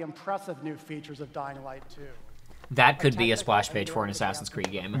one of the impressive new features of Dying Light 2. That could be a splash page for an Assassin's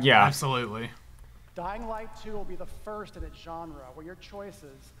Creed game. Yeah. Absolutely. Dying Light 2 will be the first in its genre where your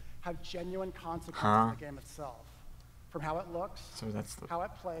choices have genuine consequences in the game itself. From how it looks, So that's how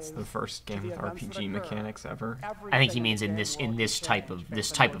it plays, the first game with RPG mechanics ever. I think he means in this type of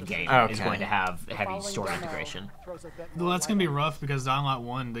game is going to have heavy story integration. Well, that's gonna be rough because Dying Light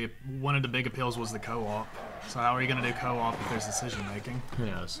 1, one of the big appeals was the co-op. So how are you gonna do co-op if there's decision making? Who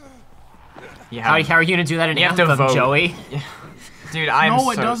knows? Yeah. How are you gonna do that in You have to Anthem, vote. Joey? Dude,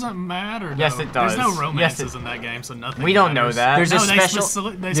 No, it doesn't matter. Yes, though. it does. There's no romances Yes, in that game, so nothing. We don't know matters. that. There's a No, they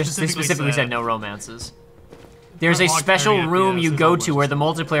special. they They specifically specifically said no romances. There's a special room you go to where the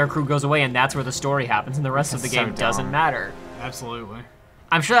multiplayer crew goes away, and that's where the story happens, and the rest of the That's game so doesn't dumb. matter. Absolutely.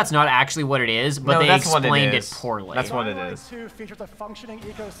 I'm sure that's not actually what it is, but No, they that's what it explained it is. poorly. That's what it Dying Light is. 2 features a functioning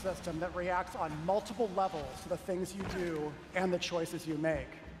ecosystem that reacts on multiple levels to the things you do and the choices you make.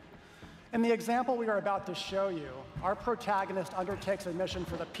 In the example we are about to show you, our protagonist undertakes a mission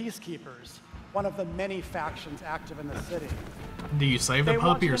for the Peacekeepers, one of the many factions active in the city. Do you save the They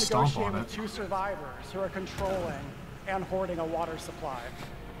want puppy you or to stomp negotiate on with it? two survivors who are controlling and hoarding a water supply.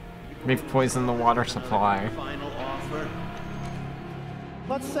 We've poisoned the water supply. Final offer.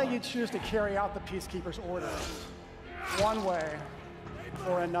 Let's say you choose to carry out the Peacekeepers' orders. One way,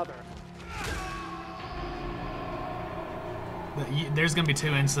 or another. There's gonna be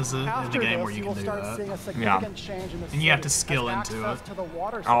 2 instances in the After game this, where you will can do start that. seeing a significant change in the And you have to city skill as into access it. to the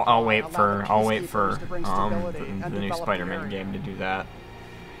water I'll supply wait allowed for the I'll wait for peacekeepers to bring stability and the new develop the Spider-Man area. game to do that.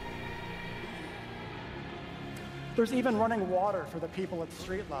 There's even running water for the people at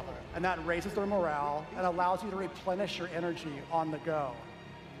street level, and that raises their morale and allows you to replenish your energy on the go.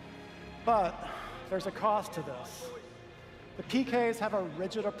 But there's a cost to this. The PKs have a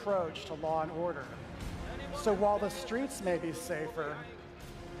rigid approach to law and order. So while the streets may be safer,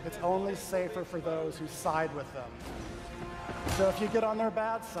 it's only safer for those who side with them. So if you get on their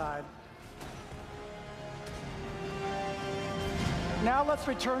bad side. Now let's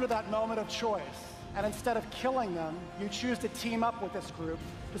return to that moment of choice. And instead of killing them, you choose to team up with this group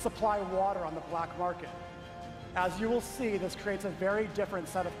to supply water on the black market. As you will see, this creates a very different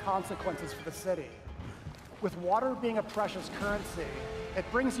set of consequences for the city. With water being a precious currency, it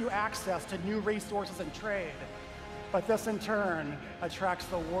brings you access to new resources and trade. But this, in turn, attracts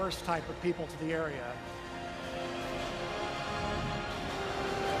the worst type of people to the area.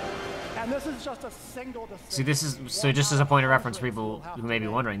 And this is just a single decision. See, this is, so just as a point of reference for people who may be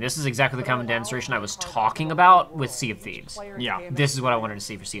wondering, this is exactly the common demonstration I was talking about with Sea of Thieves. Yeah. This is what I wanted to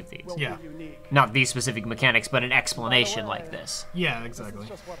see for Sea of Thieves. Yeah. Not these specific mechanics, but an explanation like this. Yeah, exactly.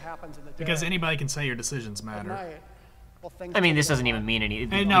 Because anybody can say your decisions matter. I mean, this doesn't even mean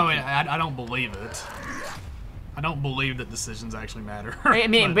anything. No, I don't believe it. I don't believe that decisions actually matter. I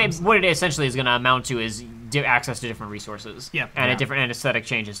mean, what it essentially is going to amount to is access to different resources. Yeah. And a different and aesthetic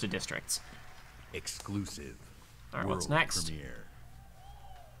changes to districts. Exclusive. All right, what's next? Premiere.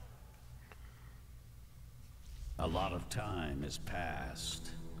 A lot of time has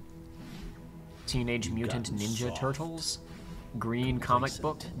passed. Teenage Mutant Ninja Turtles? Green comic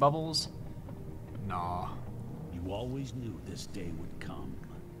book bubbles? Nah. You always knew this day would come.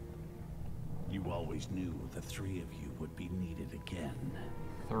 You always knew the 3 of you would be needed again.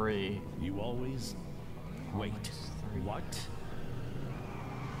 3. You always... Wait. What?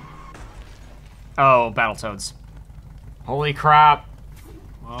 Oh, Battletoads. Holy crap.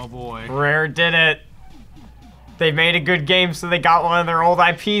 Oh boy. Rare did it. They made a good game, so they got one of their old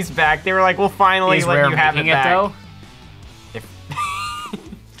IPs back. They were like, we'll finally let you have it back. Though? If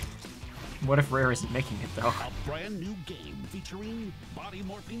what if Rare isn't making it, though? A brand new game featuring body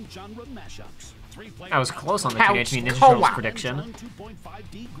morphing genre mashups. I was close on the Teenage Mutant Ninja Turtles prediction.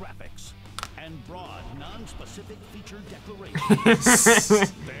 2.5D graphics and broad, non-specific feature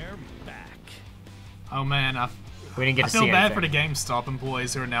declarations. They're back. Oh man, we didn't get to see I feel bad anything. for the GameStop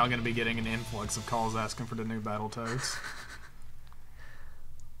employees who are now going to be getting an influx of calls asking for the new Battletoads.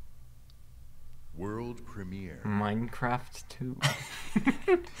 World premiere. Minecraft 2.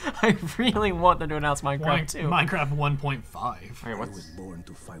 I really want them to announce Minecraft 2. Minecraft 1.5. Wait, what's... born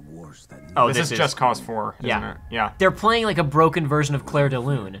to fight wars that Oh, this is Just Cause 4, isn't it? Yeah. They're playing like a broken version of Claire de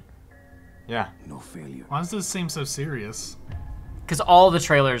Lune. Yeah. No failure. Why does this seem so serious? Because all the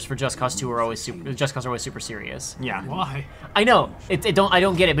trailers for Just Cause 2 are always super serious. Yeah. Why? I know. I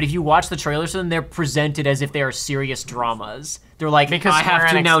don't get it. But if you watch the trailers, then they're presented as if they are serious dramas. They're like, because I have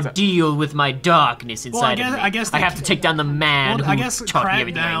to now deal with my darkness inside of me. I have to take down the man who I guess taught me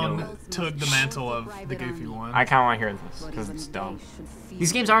everything I know. Crackdown took the mantle of the goofy one. I kind of want to hear this because it's dumb.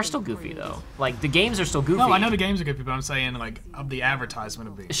 These games are still goofy though. Like the games are still goofy. No, I know the games are goofy, but I'm saying like of the advertisement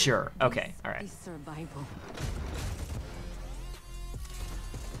of these. Sure. Okay. All right. Survival.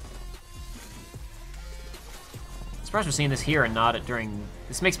 Surprised we're seeing this here and not during.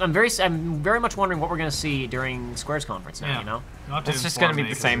 This makes I'm very much wondering what we're gonna see during Square's conference now. Yeah. You know, it's just gonna be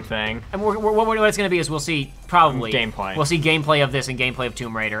the same thing. And what it's gonna be is we'll see probably gameplay. We'll see gameplay of this and gameplay of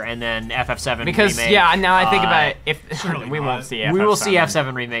Tomb Raider, and then FF7 because remake. Yeah, now I think about it, if we won't see FF7. We will see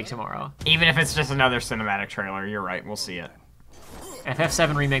F7 remake tomorrow. Even if it's just another cinematic trailer, you're right. We'll see it.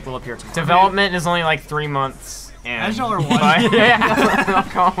 FF7 remake will appear tomorrow. Development is only like 3 months. And as y'all are watching, I'll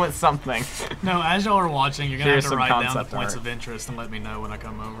come up with something. No, as y'all are watching, you're gonna Here's have to write down the concept points art. of interest and let me know when I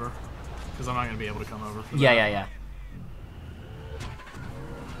come over, because I'm not gonna be able to come over. For Yeah, that. yeah.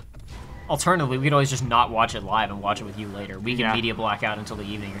 Alternatively, we could always just not watch it live and watch it with you later. We can media blackout until the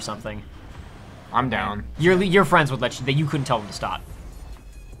evening or something. I'm down. Your friends would let you. That you couldn't tell them to stop.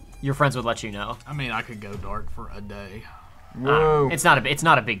 Your friends would let you know. I mean, I could go dark for a day. Whoa. It's not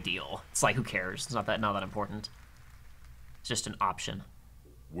a big deal. It's like, who cares? It's not that important. It's just an option.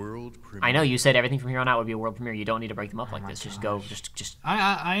 World premiere. I know you said everything from here on out would be a world premiere. You don't need to break them up like this. Just go. Just.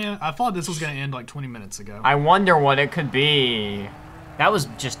 I thought this was gonna end like 20 minutes ago. I wonder what it could be. That was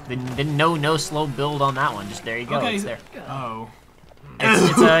just the no slow build on that one. Just there you go. Okay. It's there. Oh.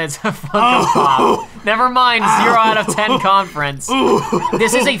 It's a Funko Pop. Never mind, 0 out of 10 conference.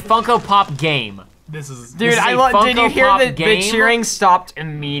 This is a Funko Pop game. This is Dude, did you hear the cheering stopped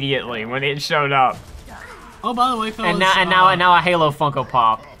immediately when it showed up? Oh, by the way, fellas. And now a Halo Funko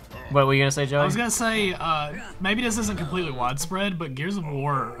Pop. What were you gonna say, Joey? I was gonna say, maybe this isn't completely widespread, but Gears of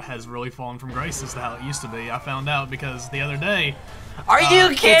War has really fallen from grace as to how it used to be. I found out because the other day. Are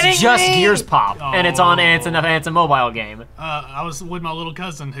you kidding me? It's just Gears Pop, and it's a mobile game. I was with my little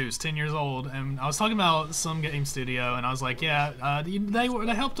cousin who's 10 years old, and I was talking about some game studio, and I was like, yeah, they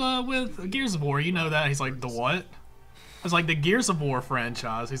helped with Gears of War. You know that? He's like, the what? I was like, the Gears of War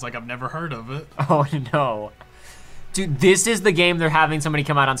franchise. He's like, I've never heard of it. Oh no. Dude, this is the game they're having somebody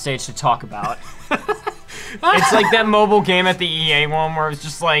come out on stage to talk about. It's like that mobile game at the EA one where it's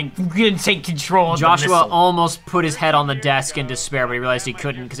just like, we're gonna take control of Joshua the missile. almost put his head on the desk in despair, but he realized he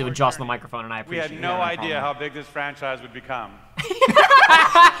couldn't because it would jostle the microphone, and I We appreciate it. had no idea how big this franchise would become.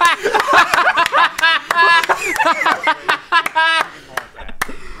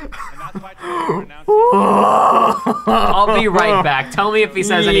 I'll be right back. Tell me if he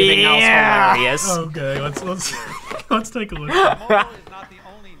says anything else hilarious. Okay, let's take a look. Mobile is not the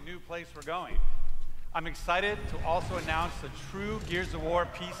only new place we're going. I'm excited to also announce the true Gears of War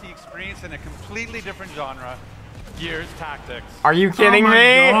PC experience in a completely different genre, Gears Tactics. Are you kidding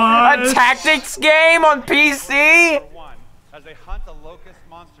me? A tactics game on PC? As they hunt a locust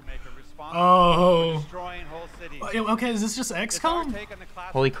monster maker responsible for destroying whole cities. Okay, is this just XCOM?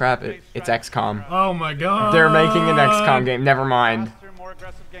 Holy crap, it's XCOM. Oh my god. They're making an XCOM game, never mind.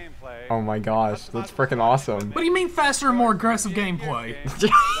 Oh my gosh, that's freaking awesome. What do you mean faster and more aggressive gameplay?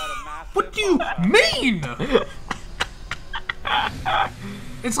 What do you mean?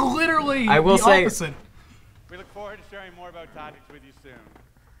 It's literally I will the say, opposite. We look forward to sharing more about tactics with you soon.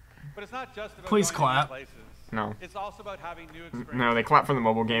 But it's not just about Please going to new clap. places. No. It's also about having new experiences. No, they clap for the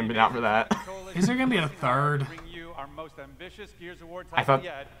mobile game, but not for that. Is there gonna be a third? Bring you our most ambitious Gears of War I title thought-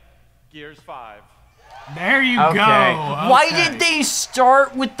 yet, Gears 5. There you Okay. go. Why did they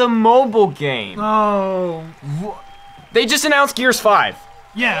start with the mobile game? Oh. They just announced Gears 5.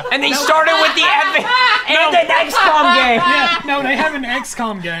 Yeah. And they started with the epic and an XCOM game. Yeah, no, they have an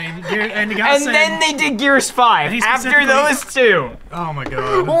XCOM game. And the guy And said, then they did Gears 5 he after specifically- those two. Oh my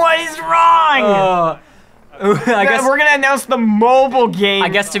god. What is wrong? I guess we're gonna announce the mobile game. I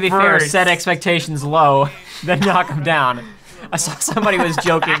guess to be fair, first. set expectations low, then knock them down. I saw somebody was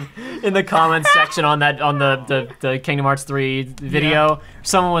joking in the comments section on the Kingdom Hearts 3 video.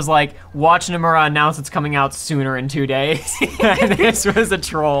 Someone was like, "Watch Nomura announce it's coming out sooner in 2 days." And this was a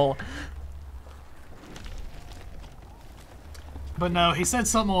troll. But no, he said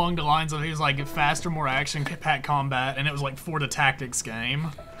something along the lines of he was like faster, more action-packed combat, and it was like for the tactics game.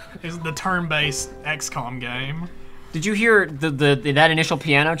 It's the turn-based XCOM game. Did you hear that initial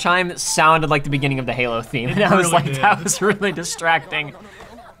piano chime? It sounded like the beginning of the Halo theme, and I was really like, did. that was really distracting.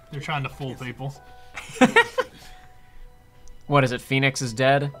 They're trying to fool people. What is it? Phoenix is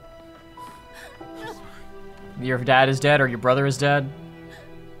dead? Your dad is dead, or your brother is dead?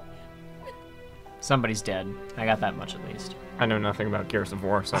 Somebody's dead. I got that much at least. I know nothing about Gears of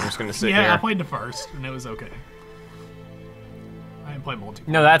War, so I'm just gonna sit Yeah, here. I played the first, and it was okay. I didn't play multiplayer.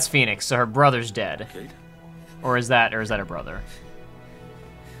 No, that's Phoenix, so her brother's dead. Or is that her brother?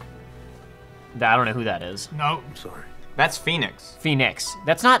 I don't know who that is. No, I'm sorry. That's Phoenix. Phoenix.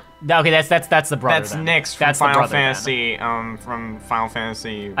 That's not. Okay, that's the brother. That's then. Nyx from That's the Final brother, then. Fantasy. From Final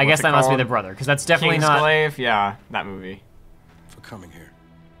Fantasy. I guess what's it that must be called? the brother, because that's definitely not. Kingsglaive? Yeah, that movie. For coming here.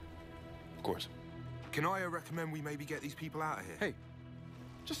 Of course. Can I recommend we maybe get these people out of here? Hey,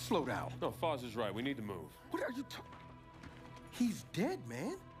 just slow down. No, Foz is right. We need to move. What are you talking? He's dead,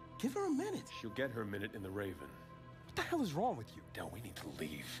 man. Give her a minute. She'll get her minute in the Raven. What the hell is wrong with you? Now we need to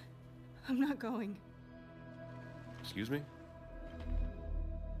leave. I'm not going. Excuse me?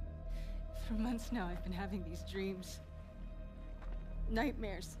 For months now, I've been having these dreams.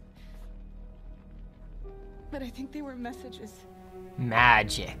 Nightmares. But I think they were messages.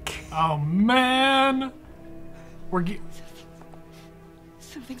 Magic. Oh man.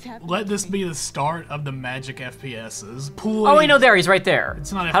 Something's happening. Let this be the start of the magic FPSs. Please. Oh wait, no, there he's right there.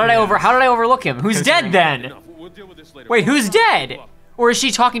 It's not How did I overlook him? Who's dead then? Wait, who's dead? Or is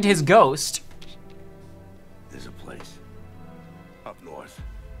she talking to his ghost? There's a place up north.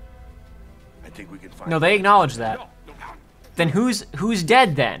 I think we can find. No, they acknowledge that. Then who's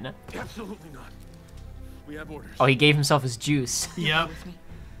dead then? Absolutely not. We have orders. Oh, he gave himself his juice. Yep.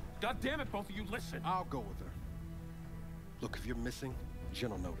 God damn it, both of you, listen. I'll go with her. Look, if you're missing, Jen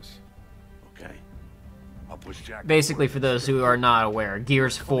will notice. Okay. basically, for those who are not aware,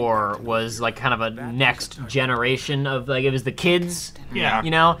 Gears 4 was like kind of a next generation of, like, it was the kids, Yeah.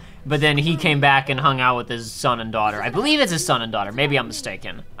 you know? But then he came back and hung out with his son and daughter. I believe it's his son and daughter. Maybe I'm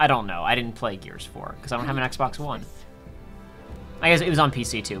mistaken. I don't know. I didn't play Gears 4 because I don't have an Xbox One. I guess it was on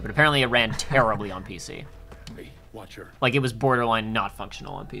PC too, but apparently it ran terribly on PC. Hey, watch her. Like, it was borderline not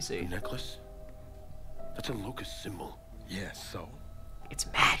functional on PC. Necklace? That's a locust symbol. Yeah, so? It's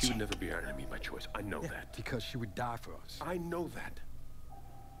magic. She would never be our enemy by choice. I know that. Because she would die for us. I know that.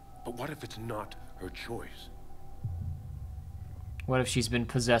 But what if it's not her choice? What if she's been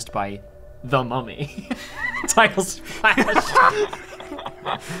possessed by the mummy? Title splash.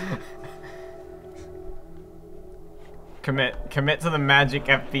 Commit to the magic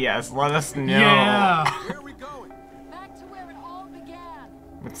FPS. Let us know. Yeah. Where are we going? Back to where it all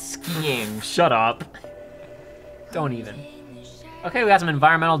began. With skiing. Shut up. Don't even. Okay, we got some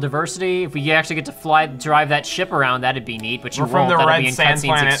environmental diversity. If we actually get to drive that ship around, that'd be neat. But you We're from won't. the That'll be red in sand cutscenes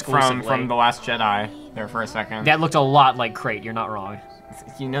planet exclusively. from The Last Jedi. There for a second. That looked a lot like Crate. You're not wrong.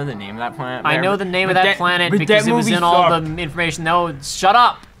 You know the name of that planet? I know the name of that planet because it was in all the information. No, shut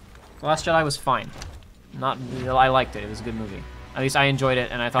up. The Last Jedi was fine. I liked it. It was a good movie. At least I enjoyed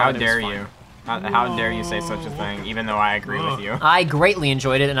it, and I thought How it dare was you? fine. How dare you say such a thing? Even though I agree with you. I greatly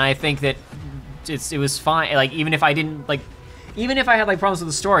enjoyed it, and I think that it was fine. Like, even if I didn't like, even if I had like problems with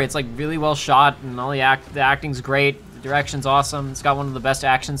the story, it's like really well shot, and all the acting's great. The direction's awesome. It's got one of the best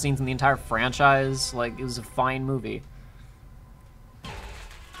action scenes in the entire franchise. Like, it was a fine movie.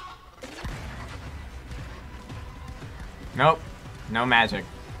 Nope. No magic.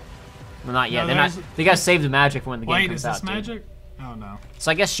 Well, not yet. No, They gotta save the magic for when the game Wait, comes is out. this magic? Oh no.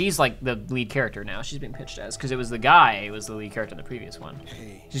 So I guess she's like the lead character now. She's being pitched as, because it was the guy who was the lead character in the previous one.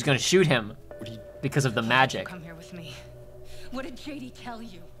 She's gonna shoot him because of the magic. Come here with me. What did JD tell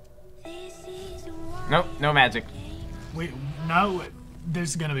you? Nope. No magic. Wait, no.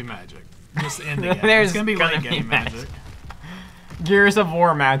 There's gonna be magic. Just end the game. There's It's gonna be gonna late be game magic. magic. Gears of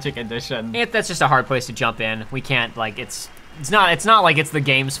War Magic Edition. That's just a hard place to jump in. We can't like it's not like it's the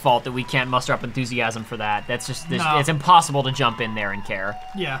game's fault that we can't muster up enthusiasm for that. That's just No. it's impossible to jump in there and care.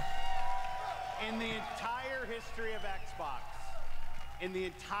 Yeah. In the entire history of Xbox, in the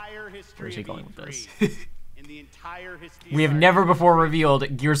entire history Where's he of going with E3, this? in the entire history We have of never before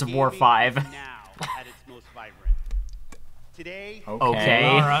revealed Gears of War 5. now at its most vibrant. Today, Okay. we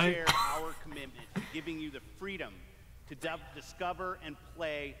All right. share our commitment to giving you the freedom to discover and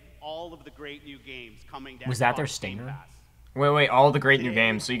play all of the great new games coming to Was that their Xbox Game stinger? Pass. Wait, all the great new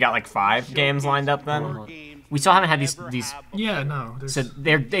games. So you got like 5 games lined up then? We still haven't had these. Yeah, no. So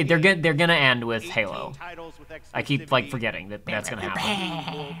they're gonna end with Halo. I keep like forgetting that that's gonna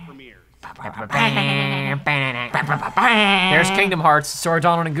happen. There's Kingdom Hearts, Sora,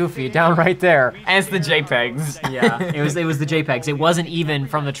 Donald, and Goofy down right there. And it's the JPEGs. Yeah, it was the JPEGs. It wasn't even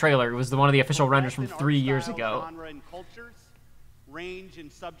from the trailer. It was one of the official renders from 3 years ago. Range and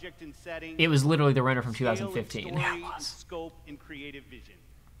subject and setting, It was literally the render from scale of 2015. story and scope and creative vision.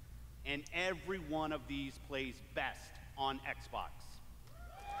 And every one of these plays best on Xbox.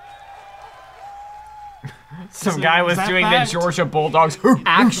 Some guy was doing the Georgia Bulldogs.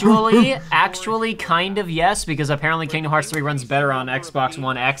 Actually, kind of yes, because apparently Kingdom Hearts 3 runs better on Xbox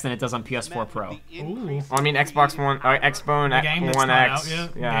One X than it does on PS4 Pro. Ooh. Well, I mean, Xbox One, Xbone, The game that's One not X. out yet.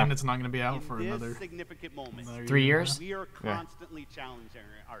 Yeah. Game that's not going to be out for another Significant moment. 3 years? We are Yeah. constantly challenging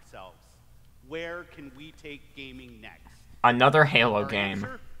ourselves. Where can we take gaming next? Another Halo game.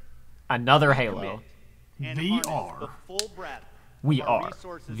 Another Halo. And VR. harness the full breadth We of our are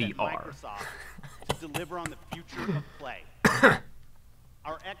resources at VR. Microsoft to deliver on the future of play.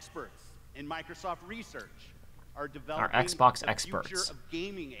 Our experts in Microsoft Research are developing Xbox the experts. future of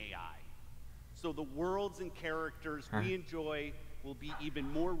gaming AI. So the worlds and characters we enjoy will be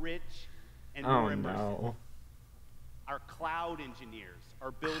even more rich and Oh more immersive. no. Our cloud engineers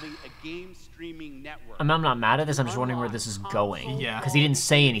are building a game streaming network. I'm not mad at this. I'm just wondering where this is going. Yeah. Because he didn't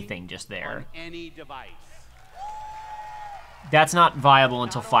say anything just there. on any device. That's not viable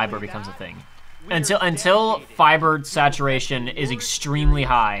until fiber becomes a thing. Until fiber saturation is extremely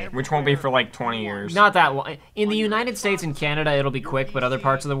high. Which won't be for like 20 years. Not that long. In the United States and Canada, it'll be quick, but other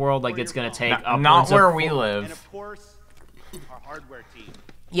parts of the world, like, it's gonna take upwards Not where of we And live. of course, our hardware team.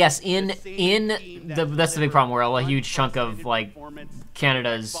 Yes, that's the big problem where a huge chunk of like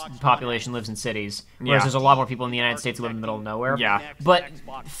Canada's population lives in cities, whereas Yeah. there's a lot more people in the United States who live in the middle of nowhere. Yeah. But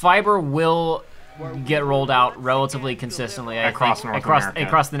fiber will get rolled out relatively consistently I Across think, North across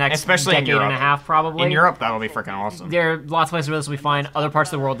America. the next Especially in decade and a Europe. half, probably. In Europe, that'll be freaking awesome. There are lots of places where this will be fine. Other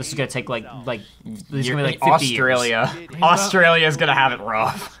parts of the world, this is gonna take like this is gonna be like 50 Australia. years. Australia's gonna have it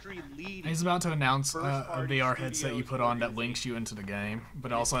rough. leading. He's about to announce a VR headset you put on that links you into the game,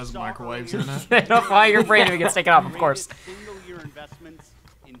 but also has microwaves in it. I don't know why your brain gets taken off, of course. Single-year investments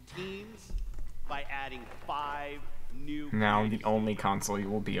in teams by adding 5 new. Now the only console you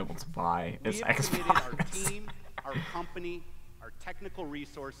will be able to buy is Xbox. Our team, our company, our technical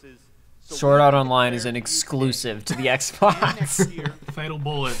resources. Sword Art Online is an exclusive to the Xbox. Fatal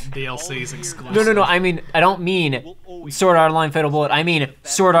Bullet DLC is exclusive. No. I mean, I don't mean Sword Art Online Fatal Bullet. I mean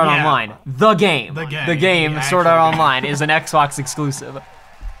Sword Art Online. The game. The game, Sword Art Online, is an Xbox exclusive.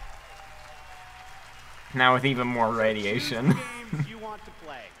 Now with even more radiation. Games you want to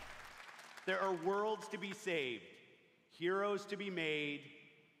play. There are worlds to be saved, heroes to be made,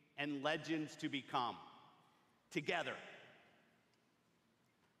 and legends to become. Together.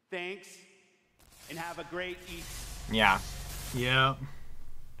 Thanks, and have a great Easter. Yeah. Yeah.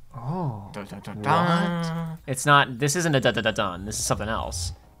 Oh. Dun, dun, dun, What? dun. It's not. This isn't a da da da dun. This is something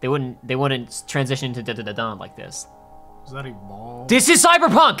else. They wouldn't transition to da da da dun like this. Is that Evolve? This is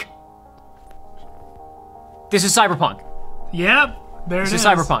Cyberpunk. This is Cyberpunk. Yep. There it is. This is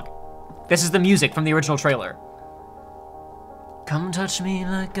Cyberpunk. This is the music from the original trailer. Come touch me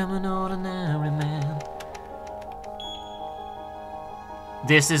like I'm an ordinary man.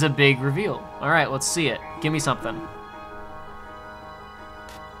 This is a big reveal. All right, let's see it. Give me something.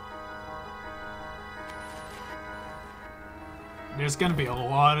 There's gonna be a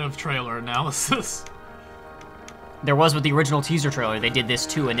lot of trailer analysis. There was with the original teaser trailer. They did this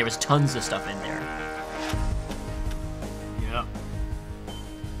too, and there was tons of stuff in there. Yep.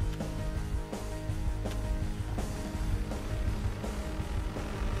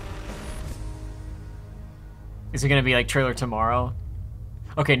 Is it gonna be like trailer tomorrow?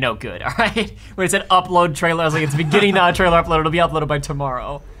 Okay, no, good. All right. When it said upload trailer, I was like, it's beginning now. Trailer upload. It'll be uploaded by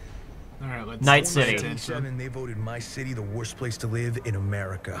tomorrow. All right, let's. Night City. 1997, they voted my city the worst place to live in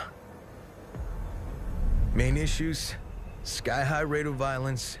America. Main issues: sky-high rate of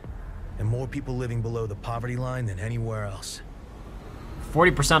violence, and more people living below the poverty line than anywhere else.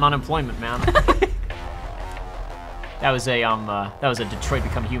 40% unemployment, man. That was a Detroit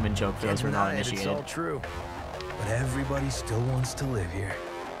Become Human joke for those who are not initiated. It's all true. But everybody still wants to live here.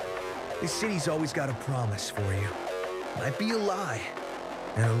 This city's always got a promise for you. Might be a lie,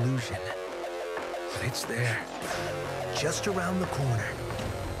 an illusion, but it's there, just around the corner,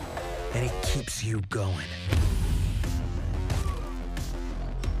 and it keeps you going.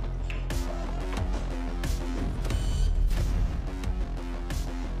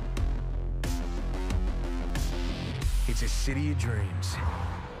 It's a city of dreams,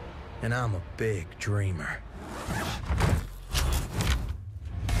 and I'm a big dreamer.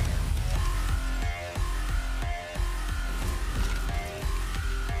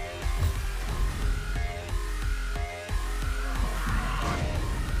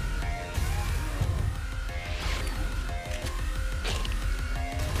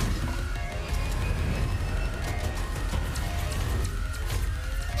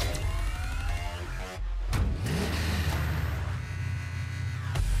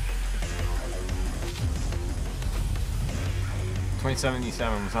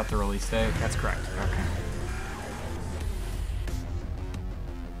 $2077, was that the release date? That's correct. Okay.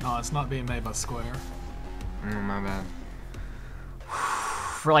 No, it's not being made by Square. My bad.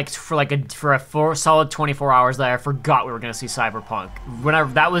 For a solid 24 hours there, I forgot we were gonna see Cyberpunk.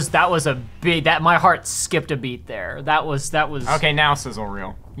 Whenever that was a big my heart skipped a beat there. That was. Okay, now sizzle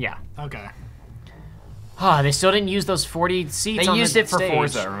reel. Yeah. Okay. They still didn't use those 40 seats. They on used the it for stage.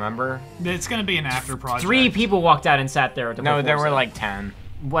 Forza, remember? It's gonna be an after project. 3 people walked out and sat there. To No, play there Forza. were like 10.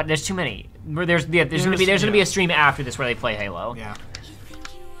 What? There's too many. There's gonna be a stream after this where they play Halo. Yeah.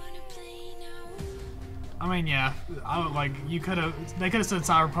 I mean, yeah. They could have said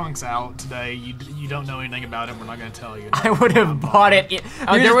Cyberpunk's out today. You don't know anything about it. We're not gonna tell you. I would have bought it.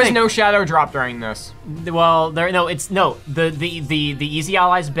 There was no shadow drop during this. Well, the Easy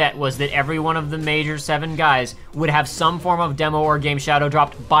Allies bet was that every one of the major 7 guys would have some form of demo or game shadow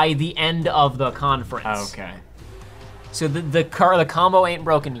dropped by the end of the conference. Okay. So the combo ain't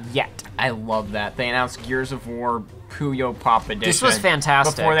broken yet. I love that. They announced Gears of War Puyo Pop Edition. This was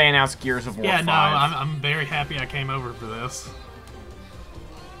fantastic. Before they announced Gears of War 5. Yeah, no, I'm very happy I came over for this.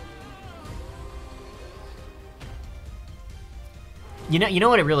 You know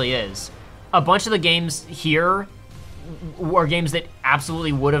what it really is? A bunch of the games here were games that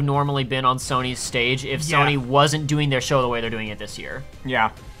absolutely would have normally been on Sony's stage if Sony wasn't doing their show the way they're doing it this year.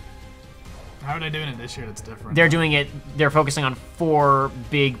 Yeah. How are they doing it this year that's different? They're doing it. They're focusing on 4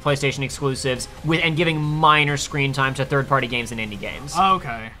 big PlayStation exclusives and giving minor screen time to third-party games and indie games. Oh,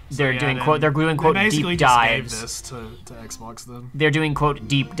 okay. So They're doing quote basically deep just dives. Gave this to Xbox then. They're doing quote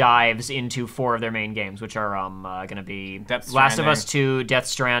deep dives into 4 of their main games, which are gonna be Last of Us 2, Death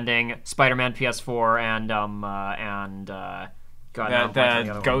Stranding, Spider-Man PS4, and the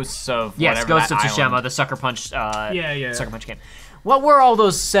Ghosts of yes, Ghosts of Tsushima, island. the Sucker Punch. Sucker Punch game. What were all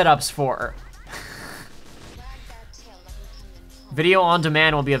those setups for? Video on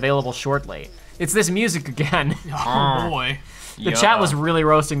demand will be available shortly. It's this music again. Oh boy. The chat was really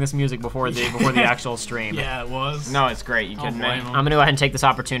roasting this music before the actual stream. Yeah, it was. No, it's great. You kidding me? I'm gonna go ahead and take this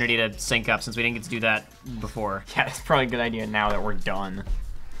opportunity to sync up since we didn't get to do that before. Yeah, it's probably a good idea now that we're done.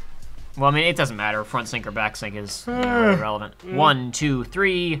 Well, I mean, it doesn't matter. Front sync or back sync is really relevant. 1, 2,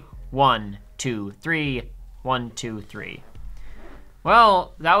 3. 1, 2, 3. 1, 2, 3.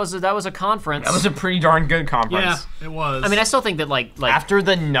 Well, that was a conference. That was a pretty darn good conference. Yeah, it was. I mean, I still think that like after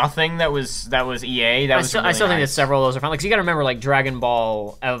the nothing that was EA, I still think that several of those are fun. Like, 'cause you got to remember, like Dragon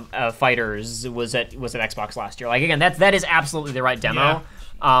Ball Fighters was at Xbox last year. Like, again, that is absolutely the right demo.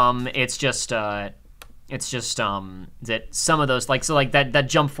 Yeah. It's just that some of those that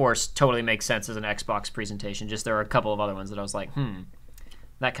Jump Force totally makes sense as an Xbox presentation. Just there are a couple of other ones that I was like,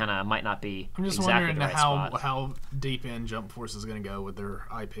 that kind of might not be. I'm just exactly wondering the right spot. how deep in Jump Force is going to go with their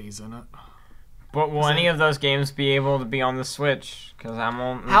IPs in it. But will any of those games be able to be on the Switch? Because I'm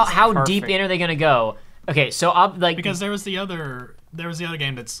on. How deep in are they going to go? Okay, so because there was the other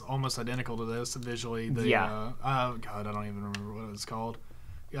game that's almost identical to this visually. Oh God, I don't even remember what it was called.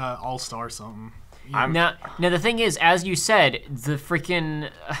 All Star something. Yeah. Now the thing is, as you said, the freaking.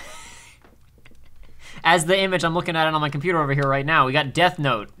 As the image, I'm looking at it on my computer over here right now. We got Death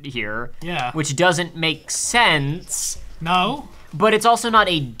Note here, which doesn't make sense. No. But it's also not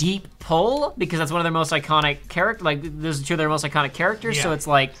a deep pull because that's one of their most iconic characters. Like, those are 2 of their most iconic characters. Yeah. So it's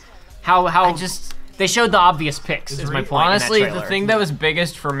like, how they showed the obvious picks. Is my point. Honestly, in that the thing that was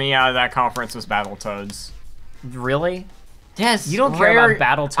biggest for me out of that conference was Battletoads. Really? Yes. You don't care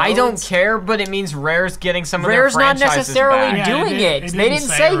about Battletoads? I don't care, but it means Rare's getting some Rare's of their franchises not necessarily back. doing it. They didn't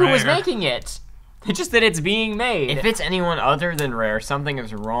say who was making it. It's just that it's being made. If it's anyone other than Rare, something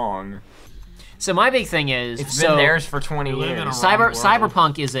is wrong. So my big thing is, it's been theirs for 20 years.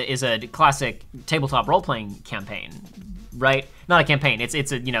 Cyberpunk is a classic tabletop role-playing campaign, right? Not a campaign. It's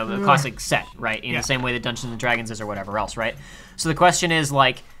a a classic set, right? In the same way that Dungeons and Dragons is or whatever else, right? So the question is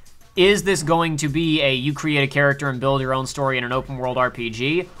like, is this going to be you create a character and build your own story in an open world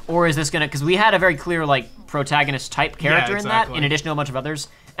RPG, or is this gonna? Because we had a very clear like protagonist type character in that, in addition to a bunch of others.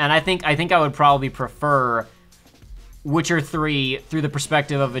 And I think I would probably prefer Witcher 3 through the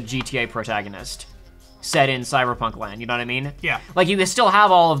perspective of a GTA protagonist set in Cyberpunk land. You know what I mean? Yeah. Like, you still have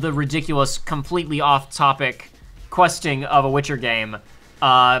all of the ridiculous, completely off-topic questing of a Witcher game,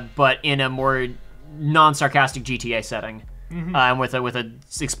 but in a more non-sarcastic GTA setting, and with a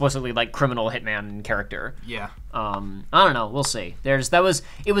explicitly like criminal hitman character. Yeah. I don't know. We'll see.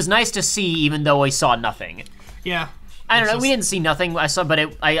 It was nice to see, even though we saw nothing. Yeah. I don't know. We didn't see nothing. I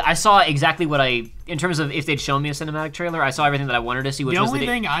saw exactly what in terms of if they'd shown me a cinematic trailer, I saw everything that I wanted to see. Which the was only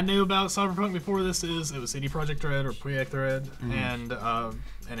thing I knew about Cyberpunk before this is it was CD Projekt Red or Projekt Red, and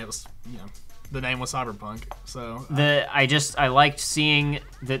it was the name was Cyberpunk. So I liked seeing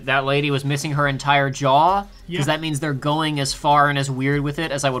that lady was missing her entire jaw because that means they're going as far and as weird with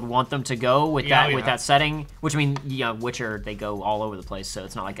it as I would want them to go with that setting. Which I mean, Witcher they go all over the place, so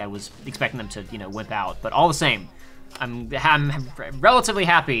it's not like I was expecting them to wimp out. But all the same. I'm relatively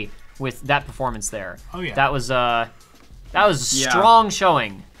happy with that performance there. Oh yeah. That was a strong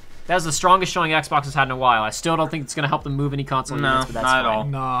showing. That was the strongest showing Xbox has had in a while. I still don't think it's going to help them move any console units, but that's not fine. at all.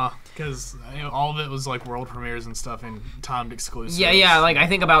 Nah, because all of it was like world premieres and stuff and timed exclusives. Yeah. Like I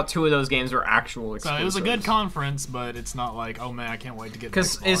think about 2 of those games were actual exclusives. So it was a good conference, but it's not like, oh man, I can't wait to get.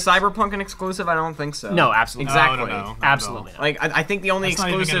 Because is Cyberpunk an exclusive? I don't think so. No, absolutely. Exactly. No, absolutely. Like I think the only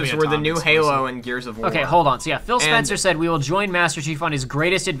exclusives were the new Halo and Gears of War. Okay, hold on. So yeah, Phil Spencer said we will join Master Chief on his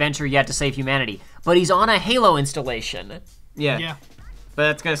greatest adventure yet to save humanity, but he's on a Halo installation. Yeah. But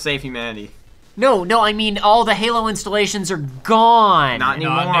that's gonna save humanity. No, I mean all the Halo installations are gone. Not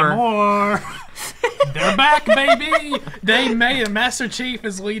anymore. Not anymore. They're back, baby. They made him. Master Chief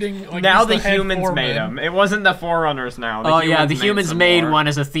is leading. Like, now the humans made him. It wasn't the Forerunners now. The humans made one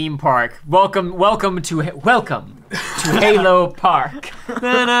as a theme park. Welcome to Halo Park.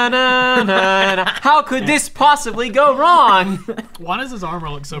 How could this possibly go wrong? Why does his armor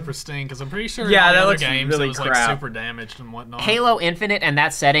look so pristine? Because I'm pretty sure that in other looks games really it was crap. like super damaged and whatnot. Halo Infinite and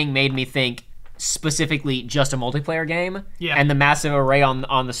that setting made me think specifically just a multiplayer game, Yeah. and the massive array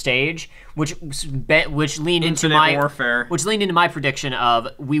on the stage, which leaned into my prediction of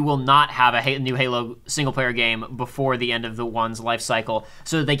we will not have a new Halo single player game before the end of the one's life cycle,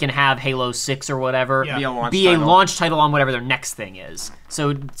 so that they can have Halo 6 or whatever be a launch title on whatever their next thing is.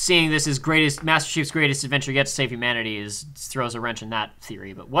 So seeing this as Master Chief's greatest adventure yet to save humanity throws a wrench in that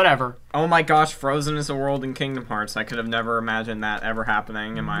theory, but whatever. Oh my gosh, Frozen is a world in Kingdom Hearts. I could have never imagined that ever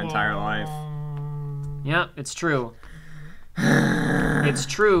happening in my entire life. Yeah, it's true. It's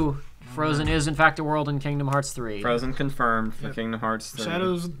true. Frozen is in fact a world in Kingdom Hearts 3. Frozen confirmed for Kingdom Hearts 3.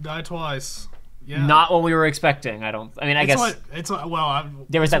 Shadows die twice. Yeah. Not what we were expecting. I guess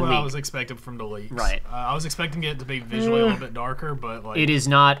there was that leak. I was expecting from the leaks. Right. I was expecting it to be visually a little bit darker, but like it is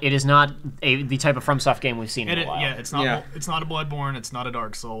not the type of FromSoft game we've seen in a while. Yeah, it's not. It's not a Bloodborne. It's not a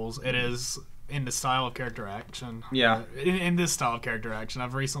Dark Souls. It is in the style of character action. Yeah. In this style of character action,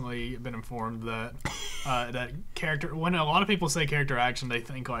 I've recently been informed that that character. When a lot of people say character action, they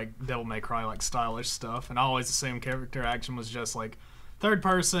think like Devil May Cry, like stylish stuff, and I always assume character action was just like third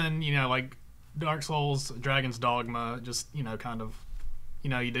person. You know, like Dark Souls, Dragon's Dogma, just, you know, kind of, you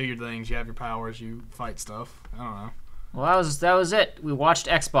know, you do your things, you have your powers, you fight stuff. I don't know. Well, that was it. We watched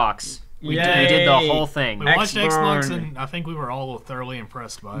Xbox. We did the whole thing. We watched Xbox, and I think we were all thoroughly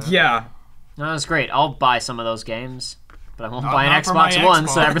impressed by it. Yeah. No, it was great. I'll buy some of those games, but I won't buy an Xbox One,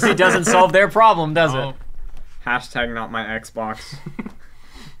 so that really doesn't solve their problem, does it? Hashtag not my Xbox.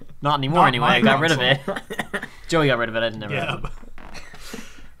 Not anymore, anyway. I got rid of it. Joey got rid of it. I didn't ever.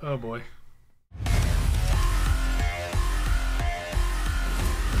 Oh, boy.